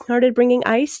 And he started bringing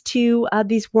ice to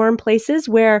these warm places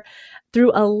where,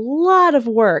 through a lot of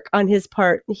work on his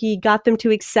part, he got them to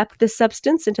accept the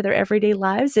substance into their everyday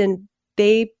lives, and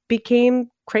they became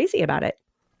crazy about it.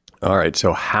 All right.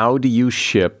 So how do you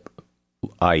ship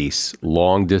ice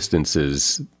long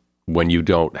distances when you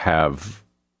don't have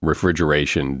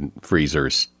refrigeration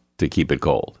freezers to keep it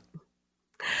cold?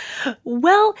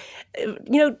 Well,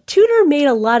 Tudor made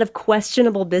a lot of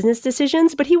questionable business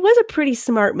decisions, but he was a pretty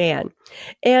smart man.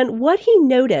 And what he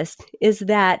noticed is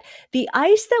that the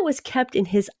ice that was kept in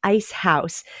his ice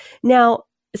house. Now,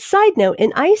 side note,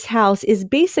 an ice house is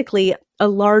basically a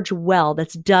large well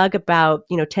that's dug about,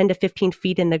 10 to 15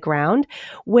 feet in the ground,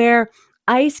 where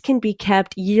ice can be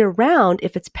kept year-round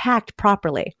if it's packed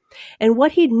properly. And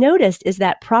what he'd noticed is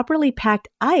that properly packed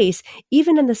ice,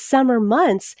 even in the summer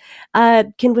months,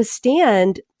 can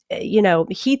withstand,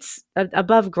 heats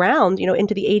above ground,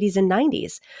 into the 80s and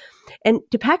 90s. And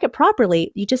to pack it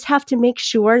properly, you just have to make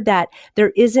sure that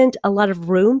there isn't a lot of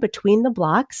room between the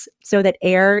blocks so that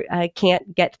air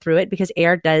can't get through it, because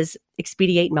air does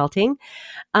expedite melting.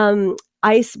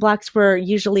 Ice blocks were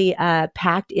usually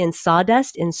packed in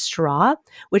sawdust and straw,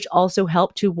 which also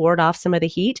helped to ward off some of the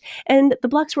heat. And the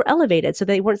blocks were elevated so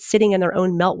they weren't sitting in their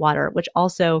own meltwater, which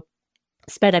also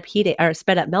sped up heating or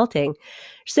sped up melting.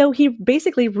 So he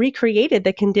basically recreated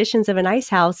the conditions of an ice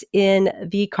house in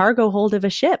the cargo hold of a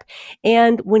ship.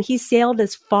 And when he sailed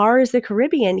as far as the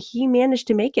Caribbean, he managed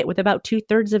to make it with about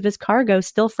 2/3 of his cargo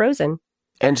still frozen.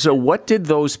 And so what did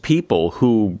those people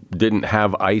who didn't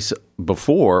have ice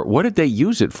before, what did they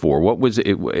use it for? What was it?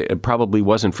 It probably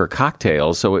wasn't for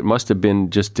cocktails, so it must have been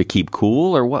just to keep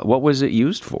cool, or what was it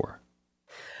used for?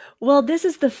 Well, this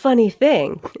is the funny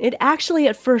thing. It actually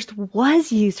at first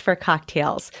was used for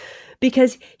cocktails,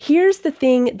 because here's the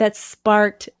thing that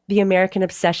sparked the American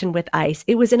obsession with ice.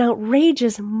 It was an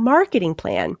outrageous marketing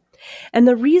plan. And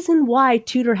the reason why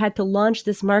Tudor had to launch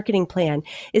this marketing plan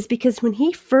is because when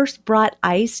he first brought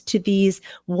ice to these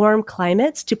warm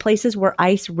climates, to places where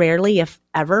ice rarely, if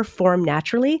ever, formed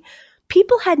naturally,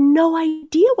 people had no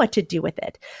idea what to do with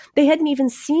it. They hadn't even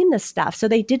seen the stuff, so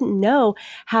they didn't know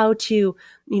how to,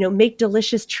 make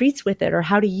delicious treats with it or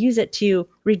how to use it to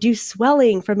reduce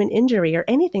swelling from an injury or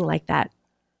anything like that.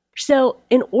 So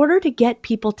in order to get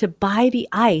people to buy the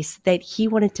ice that he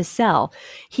wanted to sell,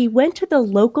 he went to the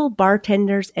local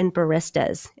bartenders and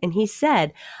baristas and he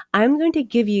said, I'm going to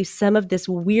give you some of this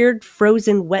weird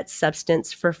frozen wet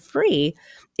substance for free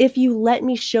if you let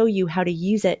me show you how to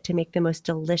use it to make the most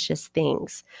delicious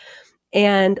things.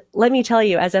 And let me tell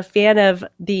you, as a fan of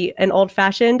an old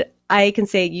fashioned, I can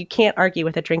say you can't argue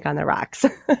with a drink on the rocks.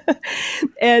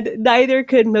 And neither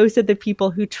could most of the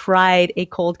people who tried a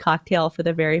cold cocktail for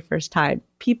the very first time.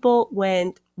 People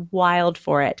went wild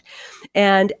for it.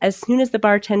 And as soon as the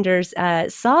bartenders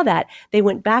saw that, they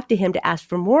went back to him to ask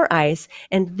for more ice.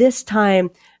 And this time,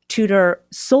 Tudor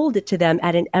sold it to them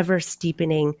at an ever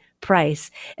steepening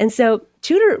price. And so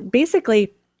Tudor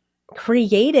basically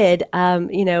created,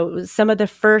 some of the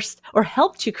first, or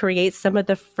helped to create some of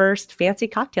the first fancy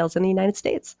cocktails in the United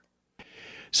States.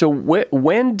 So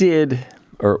when did,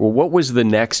 or what was the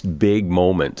next big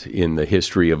moment in the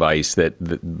history of ice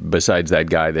that besides that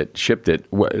guy that shipped it?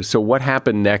 So what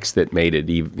happened next that made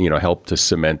it, help to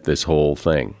cement this whole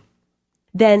thing?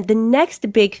 Then the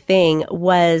next big thing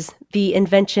was the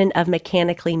invention of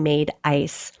mechanically made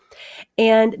ice.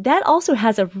 And that also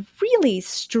has a really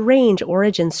strange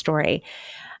origin story.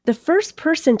 The first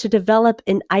person to develop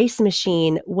an ice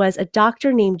machine was a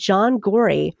doctor named John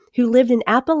Gorey, who lived in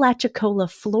Apalachicola,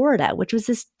 Florida, which was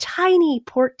this tiny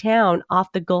port town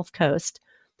off the Gulf Coast.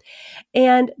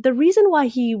 And the reason why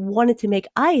he wanted to make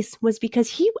ice was because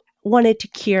he wanted to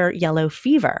cure yellow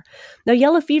fever. Now,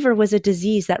 yellow fever was a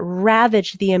disease that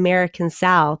ravaged the American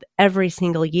South every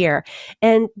single year.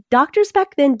 And doctors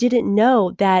back then didn't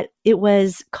know that it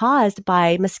was caused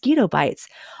by mosquito bites.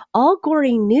 All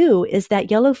Gorey knew is that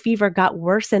yellow fever got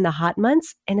worse in the hot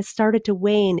months and it started to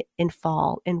wane in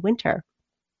fall and winter.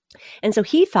 And so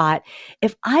he thought,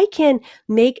 if I can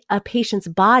make a patient's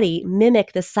body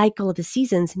mimic the cycle of the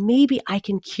seasons, maybe I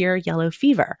can cure yellow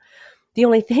fever. The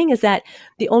only thing is that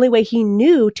the only way he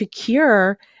knew to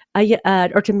cure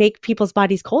or to make people's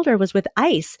bodies colder was with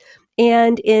ice.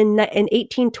 And in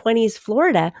 1820s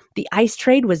Florida, the ice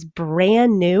trade was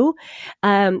brand new.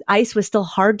 Ice was still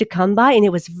hard to come by, and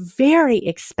it was very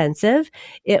expensive.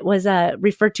 It was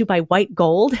referred to by white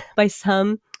gold by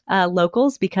some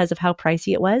locals because of how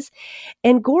pricey it was.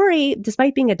 And Gorey,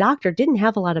 despite being a doctor, didn't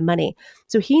have a lot of money.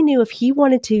 So he knew if he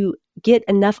wanted to get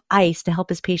enough ice to help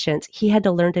his patients, he had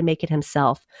to learn to make it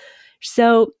himself.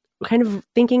 So kind of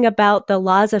thinking about the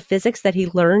laws of physics that he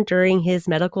learned during his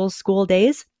medical school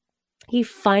days, he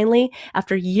finally,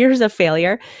 after years of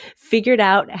failure, figured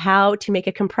out how to make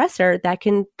a compressor that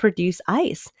can produce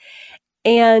ice.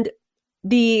 And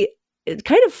the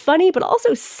kind of funny but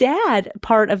also sad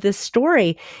part of this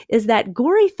story is that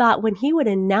Gorey thought when he would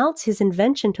announce his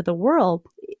invention to the world,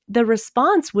 the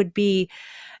response would be,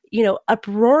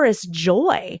 uproarious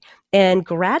joy and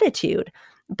gratitude.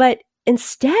 But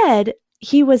instead,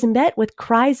 he was met with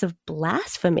cries of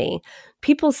blasphemy.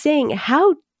 People saying,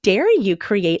 how dare you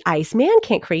create ice? Man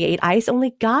can't create ice.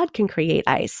 Only God can create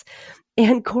ice.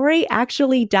 And Gorey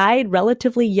actually died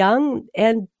relatively young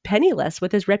and penniless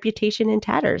with his reputation in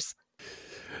tatters.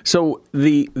 So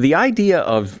the idea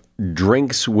of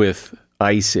drinks with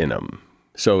ice in them,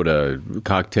 soda,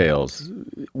 cocktails,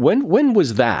 when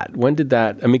was that? When did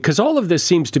that? I mean, because all of this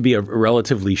seems to be a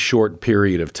relatively short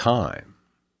period of time.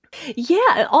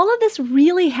 Yeah, all of this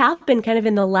really happened kind of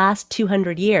in the last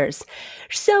 200 years.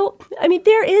 So, I mean,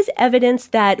 there is evidence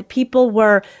that people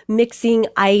were mixing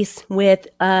ice with,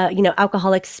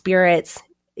 alcoholic spirits,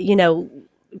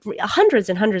 hundreds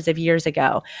and hundreds of years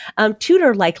ago.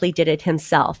 Tudor likely did it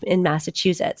himself in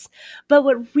Massachusetts. But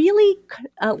what really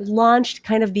launched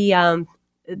kind of the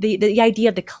idea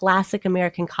of the classic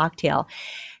American cocktail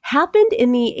happened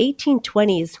in the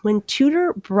 1820s when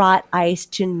Tudor brought ice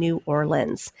to New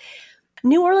Orleans.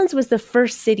 New Orleans was the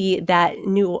first city that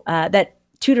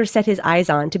Tudor set his eyes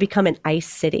on to become an ice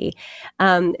city.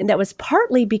 And that was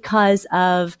partly because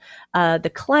of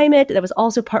the climate. That was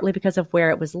also partly because of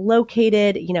where it was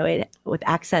located, with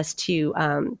access to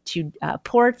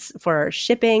ports for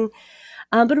shipping.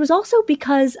 But it was also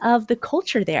because of the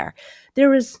culture there. There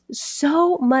was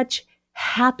so much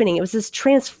happening. It was this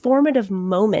transformative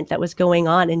moment that was going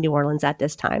on in New Orleans at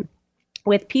this time,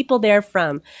 with people there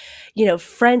from,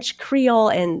 French Creole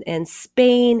and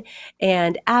Spain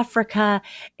and Africa.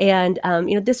 And,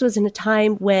 this was in a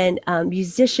time when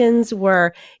musicians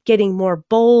were getting more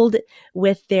bold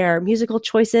with their musical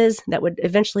choices that would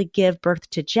eventually give birth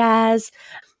to jazz.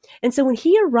 And so when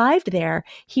he arrived there,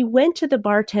 he went to the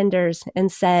bartenders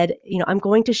and said, I'm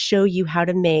going to show you how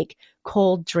to make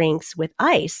cold drinks with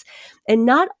ice. And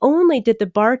not only did the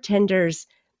bartenders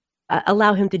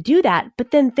allow him to do that,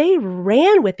 but then they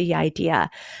ran with the idea.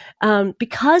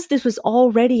 Because this was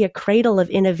already a cradle of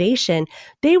innovation,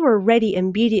 they were ready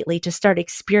immediately to start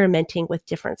experimenting with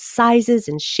different sizes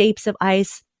and shapes of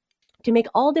ice, to make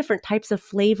all different types of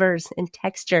flavors and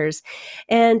textures.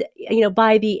 And,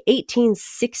 by the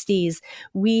 1860s,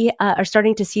 we are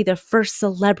starting to see the first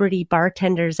celebrity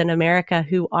bartenders in America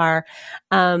who are,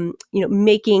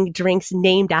 making drinks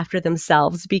named after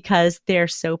themselves because they're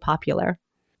so popular.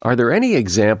 Are there any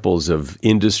examples of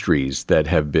industries that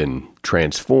have been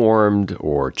transformed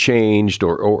or changed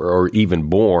or even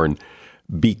born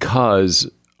because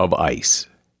of ice?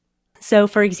 So,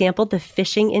 for example, the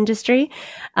fishing industry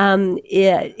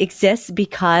it exists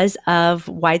because of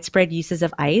widespread uses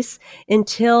of ice.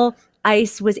 Until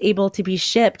ice was able to be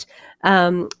shipped,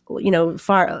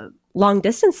 far long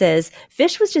distances,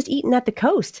 fish was just eaten at the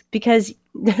coast because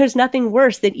there's nothing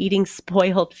worse than eating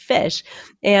spoiled fish.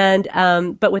 And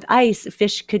but with ice,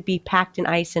 fish could be packed in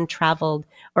ice and traveled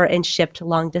and shipped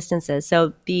long distances.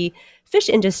 So the fish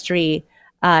industry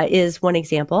is one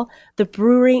example. The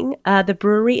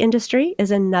brewery industry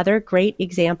is another great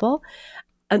example.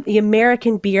 The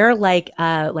American beer, like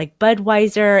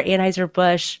Budweiser,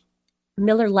 Anheuser-Busch,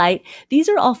 Miller Lite, these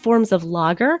are all forms of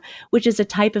lager, which is a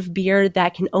type of beer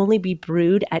that can only be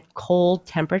brewed at cold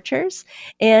temperatures.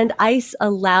 And ice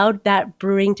allowed that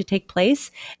brewing to take place,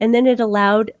 and then it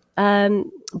allowed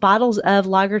bottles of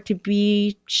lager to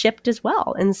be shipped as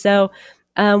well. And so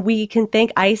we can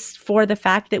thank ice for the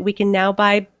fact that we can now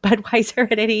buy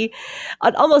Budweiser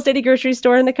at almost any grocery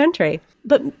store in the country.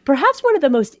 But perhaps one of the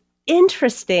most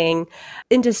interesting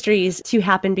industries to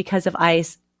happen because of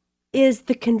ice is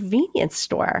the convenience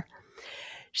store.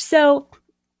 So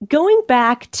going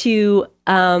back to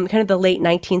kind of the late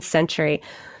 19th century,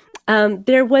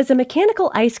 there was a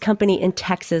mechanical ice company in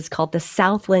Texas called the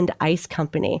Southland Ice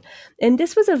Company. And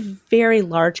this was a very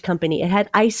large company. It had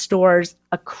ice stores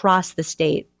across the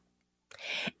state.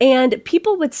 And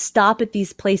people would stop at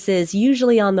these places,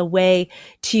 usually on the way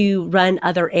to run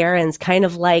other errands, kind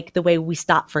of like the way we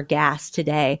stop for gas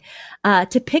today,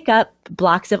 to pick up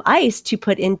blocks of ice to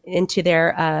put into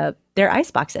their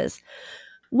ice boxes.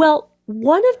 Well,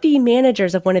 one of the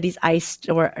managers of one of these ice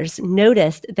stores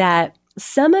noticed that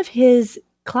some of his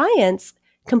clients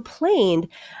complained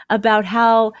about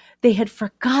how they had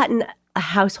forgotten a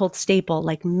household staple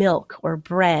like milk or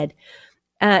bread.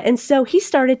 And so he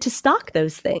started to stock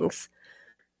those things.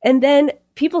 And then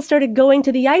people started going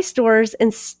to the ice stores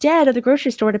instead of the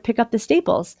grocery store to pick up the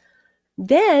staples.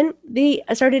 Then they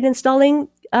started installing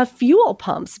fuel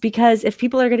pumps, because if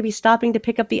people are going to be stopping to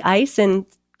pick up the ice and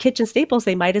kitchen staples,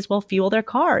 they might as well fuel their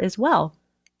car as well.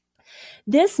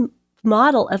 This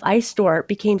model of ice store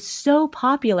became so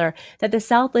popular that the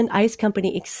Southland Ice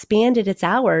Company expanded its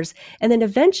hours and then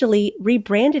eventually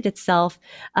rebranded itself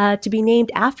to be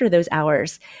named after those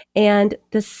hours. And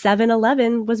the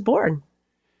 7-Eleven was born.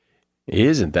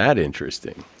 Isn't that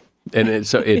interesting? And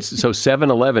so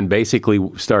 7-Eleven basically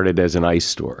started as an ice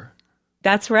store.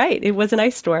 That's right. It was an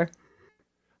ice store.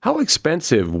 How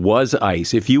expensive was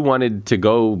ice? If you wanted to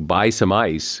go buy some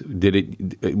ice,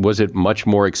 was it much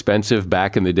more expensive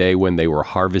back in the day when they were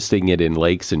harvesting it in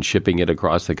lakes and shipping it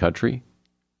across the country?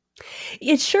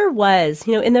 It sure was.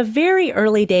 In the very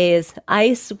early days,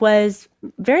 ice was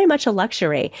very much a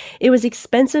luxury. It was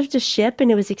expensive to ship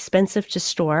and it was expensive to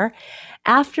store.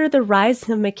 After the rise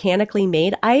of mechanically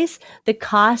made ice, the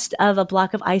cost of a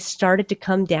block of ice started to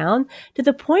come down to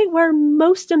the point where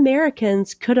most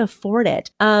Americans could afford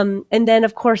it. And then,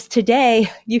 of course, today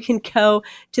you can go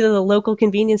to the local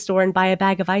convenience store and buy a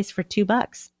bag of ice for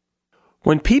 $2.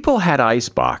 When people had ice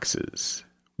boxes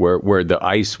where the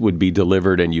ice would be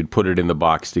delivered and you'd put it in the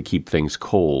box to keep things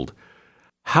cold,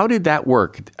 How did that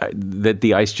work? That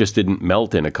the ice just didn't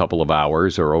melt in a couple of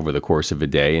hours or over the course of a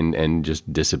day and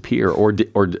just disappear? Or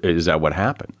is that what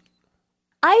happened?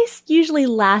 Ice usually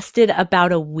lasted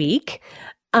about a week.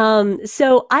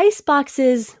 So ice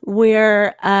boxes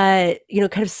were, kind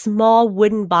of small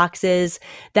wooden boxes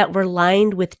that were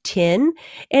lined with tin.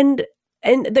 And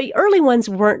the early ones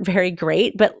weren't very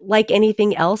great, but like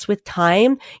anything else with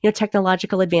time,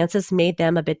 technological advances made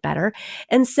them a bit better.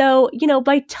 And so,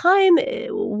 by time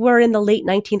we're in the late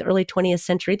 19th, early 20th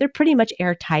century, they're pretty much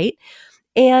airtight.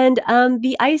 And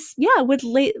the ice,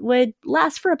 would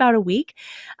last for about a week.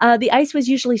 The ice was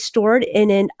usually stored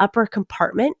in an upper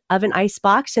compartment of an ice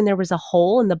box, and there was a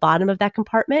hole in the bottom of that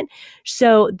compartment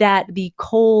so that the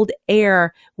cold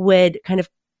air would kind of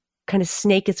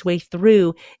snake its way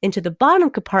through into the bottom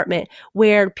compartment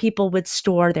where people would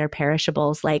store their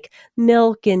perishables like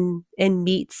milk and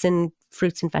meats and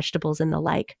fruits and vegetables and the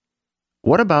like.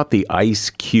 What about the ice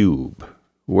cube?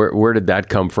 Where did that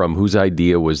come from? Whose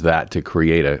idea was that to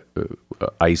create a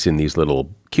ice in these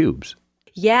little cubes?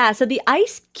 Yeah, so the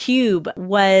ice cube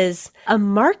was a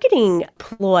marketing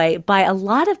ploy by a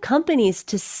lot of companies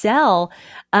to sell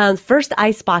first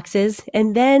ice boxes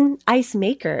and then ice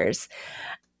makers.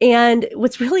 And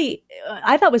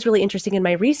I thought was really interesting in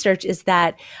my research is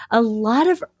that a lot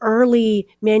of early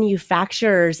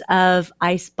manufacturers of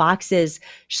ice boxes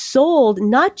sold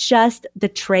not just the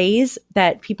trays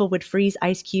that people would freeze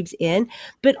ice cubes in,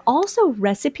 but also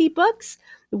recipe books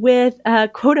with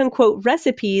quote unquote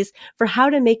recipes for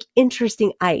how to make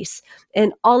interesting ice.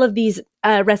 And all of these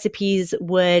recipes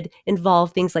would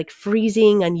involve things like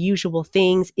freezing unusual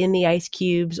things in the ice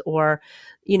cubes or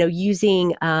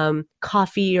using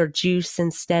coffee or juice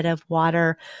instead of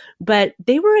water. But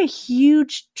they were a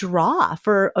huge draw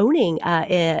for owning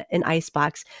an ice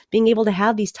box, being able to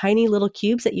have these tiny little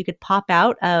cubes that you could pop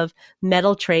out of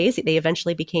metal trays. They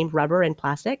eventually became rubber and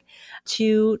plastic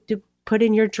to put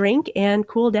in your drink and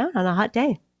cool down on a hot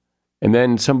day. And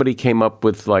then somebody came up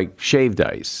with like shaved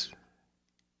ice.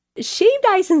 Shaved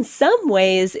ice in some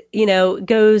ways,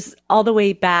 goes all the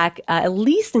way back at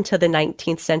least into the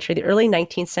 19th century, the early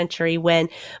 19th century, when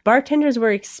bartenders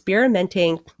were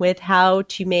experimenting with how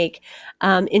to make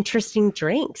interesting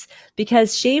drinks,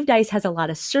 because shaved ice has a lot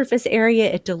of surface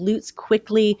area, it dilutes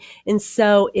quickly, and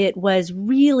so it was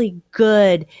really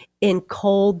good in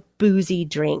cold, boozy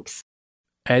drinks.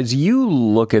 As you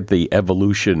look at the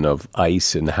evolution of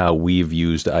ice and how we've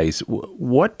used ice,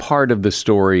 what part of the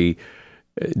story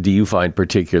do you find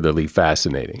particularly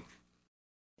fascinating?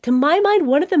 To my mind,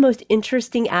 one of the most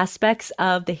interesting aspects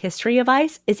of the history of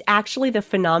ice is actually the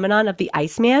phenomenon of the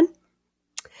Iceman.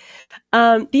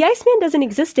 The Iceman doesn't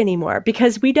exist anymore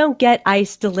because we don't get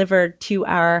ice delivered to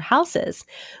our houses.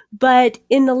 But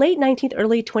in the late 19th,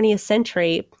 early 20th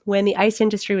century, when the ice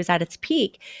industry was at its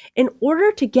peak, in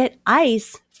order to get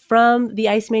ice from the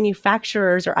ice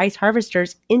manufacturers or ice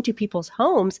harvesters into people's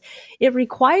homes, it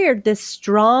required this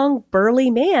strong, burly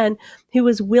man who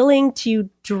was willing to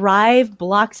drive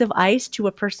blocks of ice to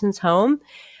a person's home.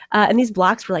 And these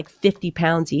blocks were like 50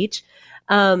 pounds each.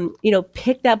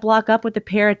 Pick that block up with a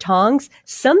pair of tongs,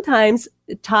 sometimes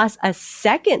toss a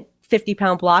second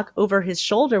 50-pound block over his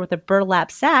shoulder with a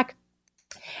burlap sack,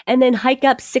 and then hike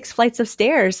up 6 flights of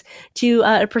stairs to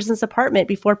a person's apartment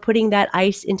before putting that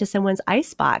ice into someone's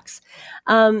ice box.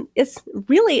 It's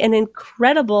really an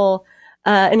incredible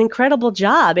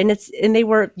job, and they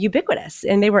were ubiquitous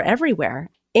and they were everywhere.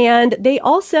 And they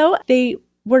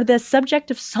were the subject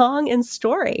of song and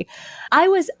story. I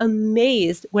was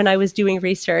amazed when I was doing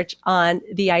research on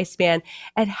the Iceman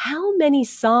at how many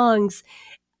songs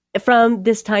from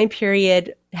this time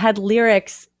period had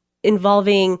lyrics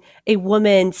involving a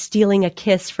woman stealing a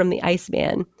kiss from the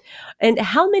Iceman, and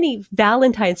how many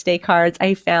Valentine's Day cards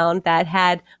I found that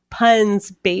had puns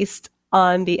based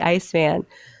on the Iceman.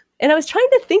 And I was trying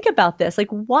to think about this, like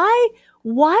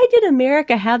why did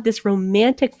America have this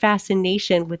romantic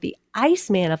fascination with the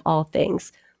Iceman of all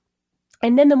things?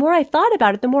 And then the more I thought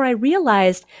about it, the more I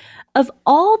realized of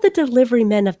all the delivery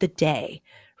men of the day,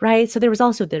 right? So there was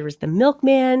the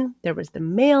milkman, there was the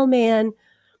mailman.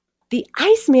 The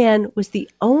Iceman was the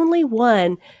only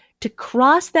one to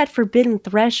cross that forbidden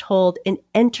threshold and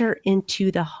enter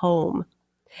into the home.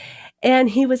 And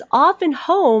he was often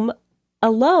home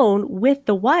alone with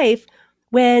the wife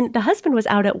when the husband was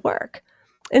out at work.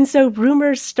 And so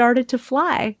rumors started to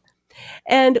fly.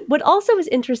 And what also is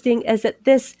interesting is that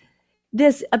this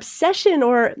obsession,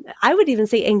 or I would even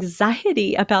say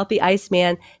anxiety about the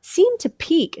Iceman, seemed to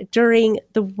peak during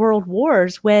the world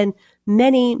wars when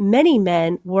many, many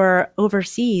men were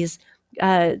overseas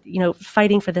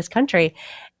fighting for this country.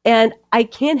 And I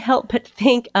can't help but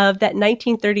think of that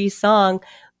 1930s song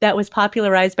that was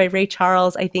popularized by Ray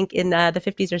Charles, I think in the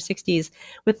 50s or 60s,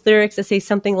 with lyrics that say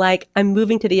something like, I'm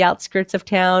moving to the outskirts of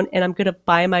town and I'm going to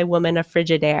buy my woman a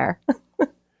Frigidaire.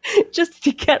 Just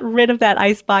to get rid of that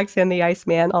icebox and the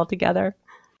Iceman altogether.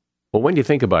 Well, when you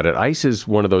think about it, ice is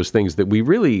one of those things that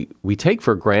we take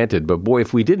for granted. But boy,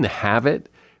 if we didn't have it,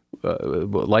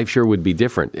 life sure would be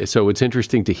different. So it's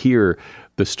interesting to hear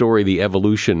the story, the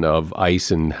evolution of ice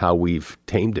and how we've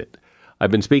tamed it. I've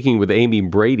been speaking with Amy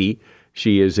Brady.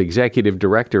 She is executive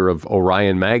director of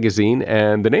Orion Magazine,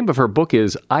 and the name of her book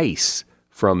is Ice,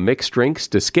 From Mixed Drinks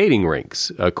to Skating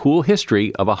Rinks, A Cool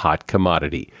History of a Hot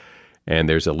Commodity. And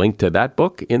there's a link to that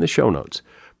book in the show notes.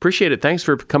 Appreciate it. Thanks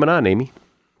for coming on, Amy.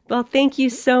 Well, thank you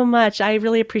so much. I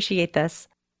really appreciate this.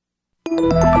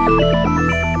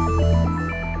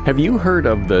 Have you heard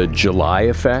of the July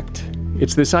effect?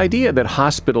 It's this idea that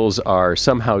hospitals are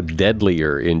somehow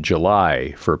deadlier in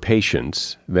July for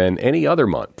patients than any other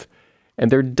month.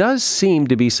 And there does seem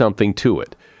to be something to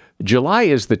it. July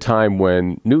is the time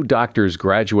when new doctors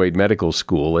graduate medical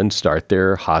school and start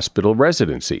their hospital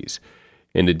residencies.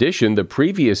 In addition, the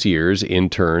previous year's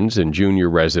interns and junior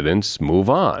residents move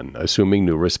on, assuming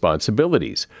new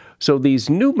responsibilities. So these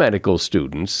new medical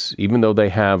students, even though they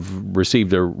have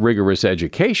received a rigorous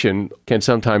education, can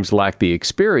sometimes lack the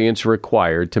experience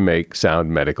required to make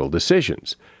sound medical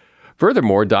decisions.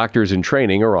 Furthermore, doctors in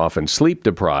training are often sleep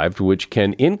deprived, which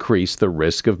can increase the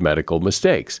risk of medical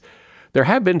mistakes. There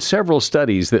have been several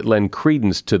studies that lend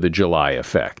credence to the July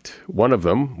effect. One of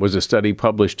them was a study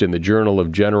published in the Journal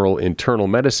of General Internal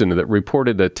Medicine that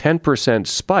reported a 10%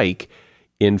 spike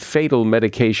in fatal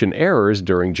medication errors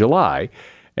during July,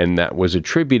 and that was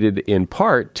attributed in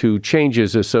part to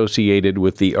changes associated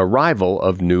with the arrival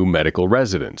of new medical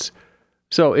residents.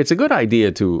 So it's a good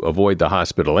idea to avoid the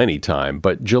hospital anytime,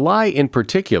 but July in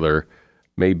particular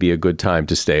may be a good time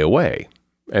to stay away.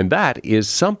 And that is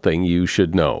something you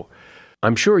should know.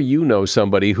 I'm sure you know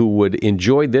somebody who would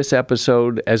enjoy this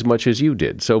episode as much as you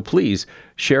did. So please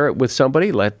share it with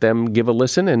somebody, let them give a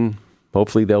listen, and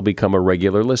hopefully they'll become a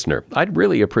regular listener. I'd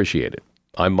really appreciate it.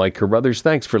 I'm Mike Carruthers.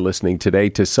 Thanks for listening today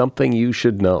to Something You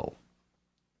Should Know.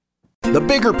 The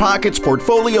Bigger Pockets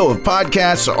portfolio of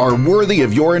podcasts are worthy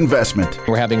of your investment.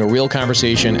 We're having a real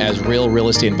conversation as real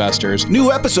estate investors.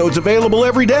 New episodes available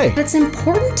every day. It's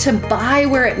important to buy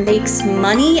where it makes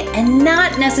money and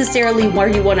not necessarily where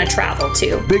you want to travel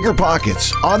to. Bigger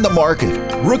Pockets, On the Market,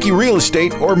 Rookie Real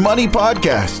Estate, or Money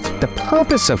Podcast. The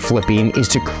purpose of flipping is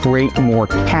to create more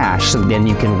cash so then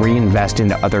you can reinvest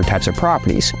into other types of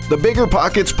properties. The Bigger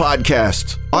Pockets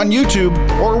Podcast on YouTube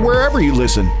or wherever you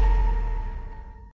listen.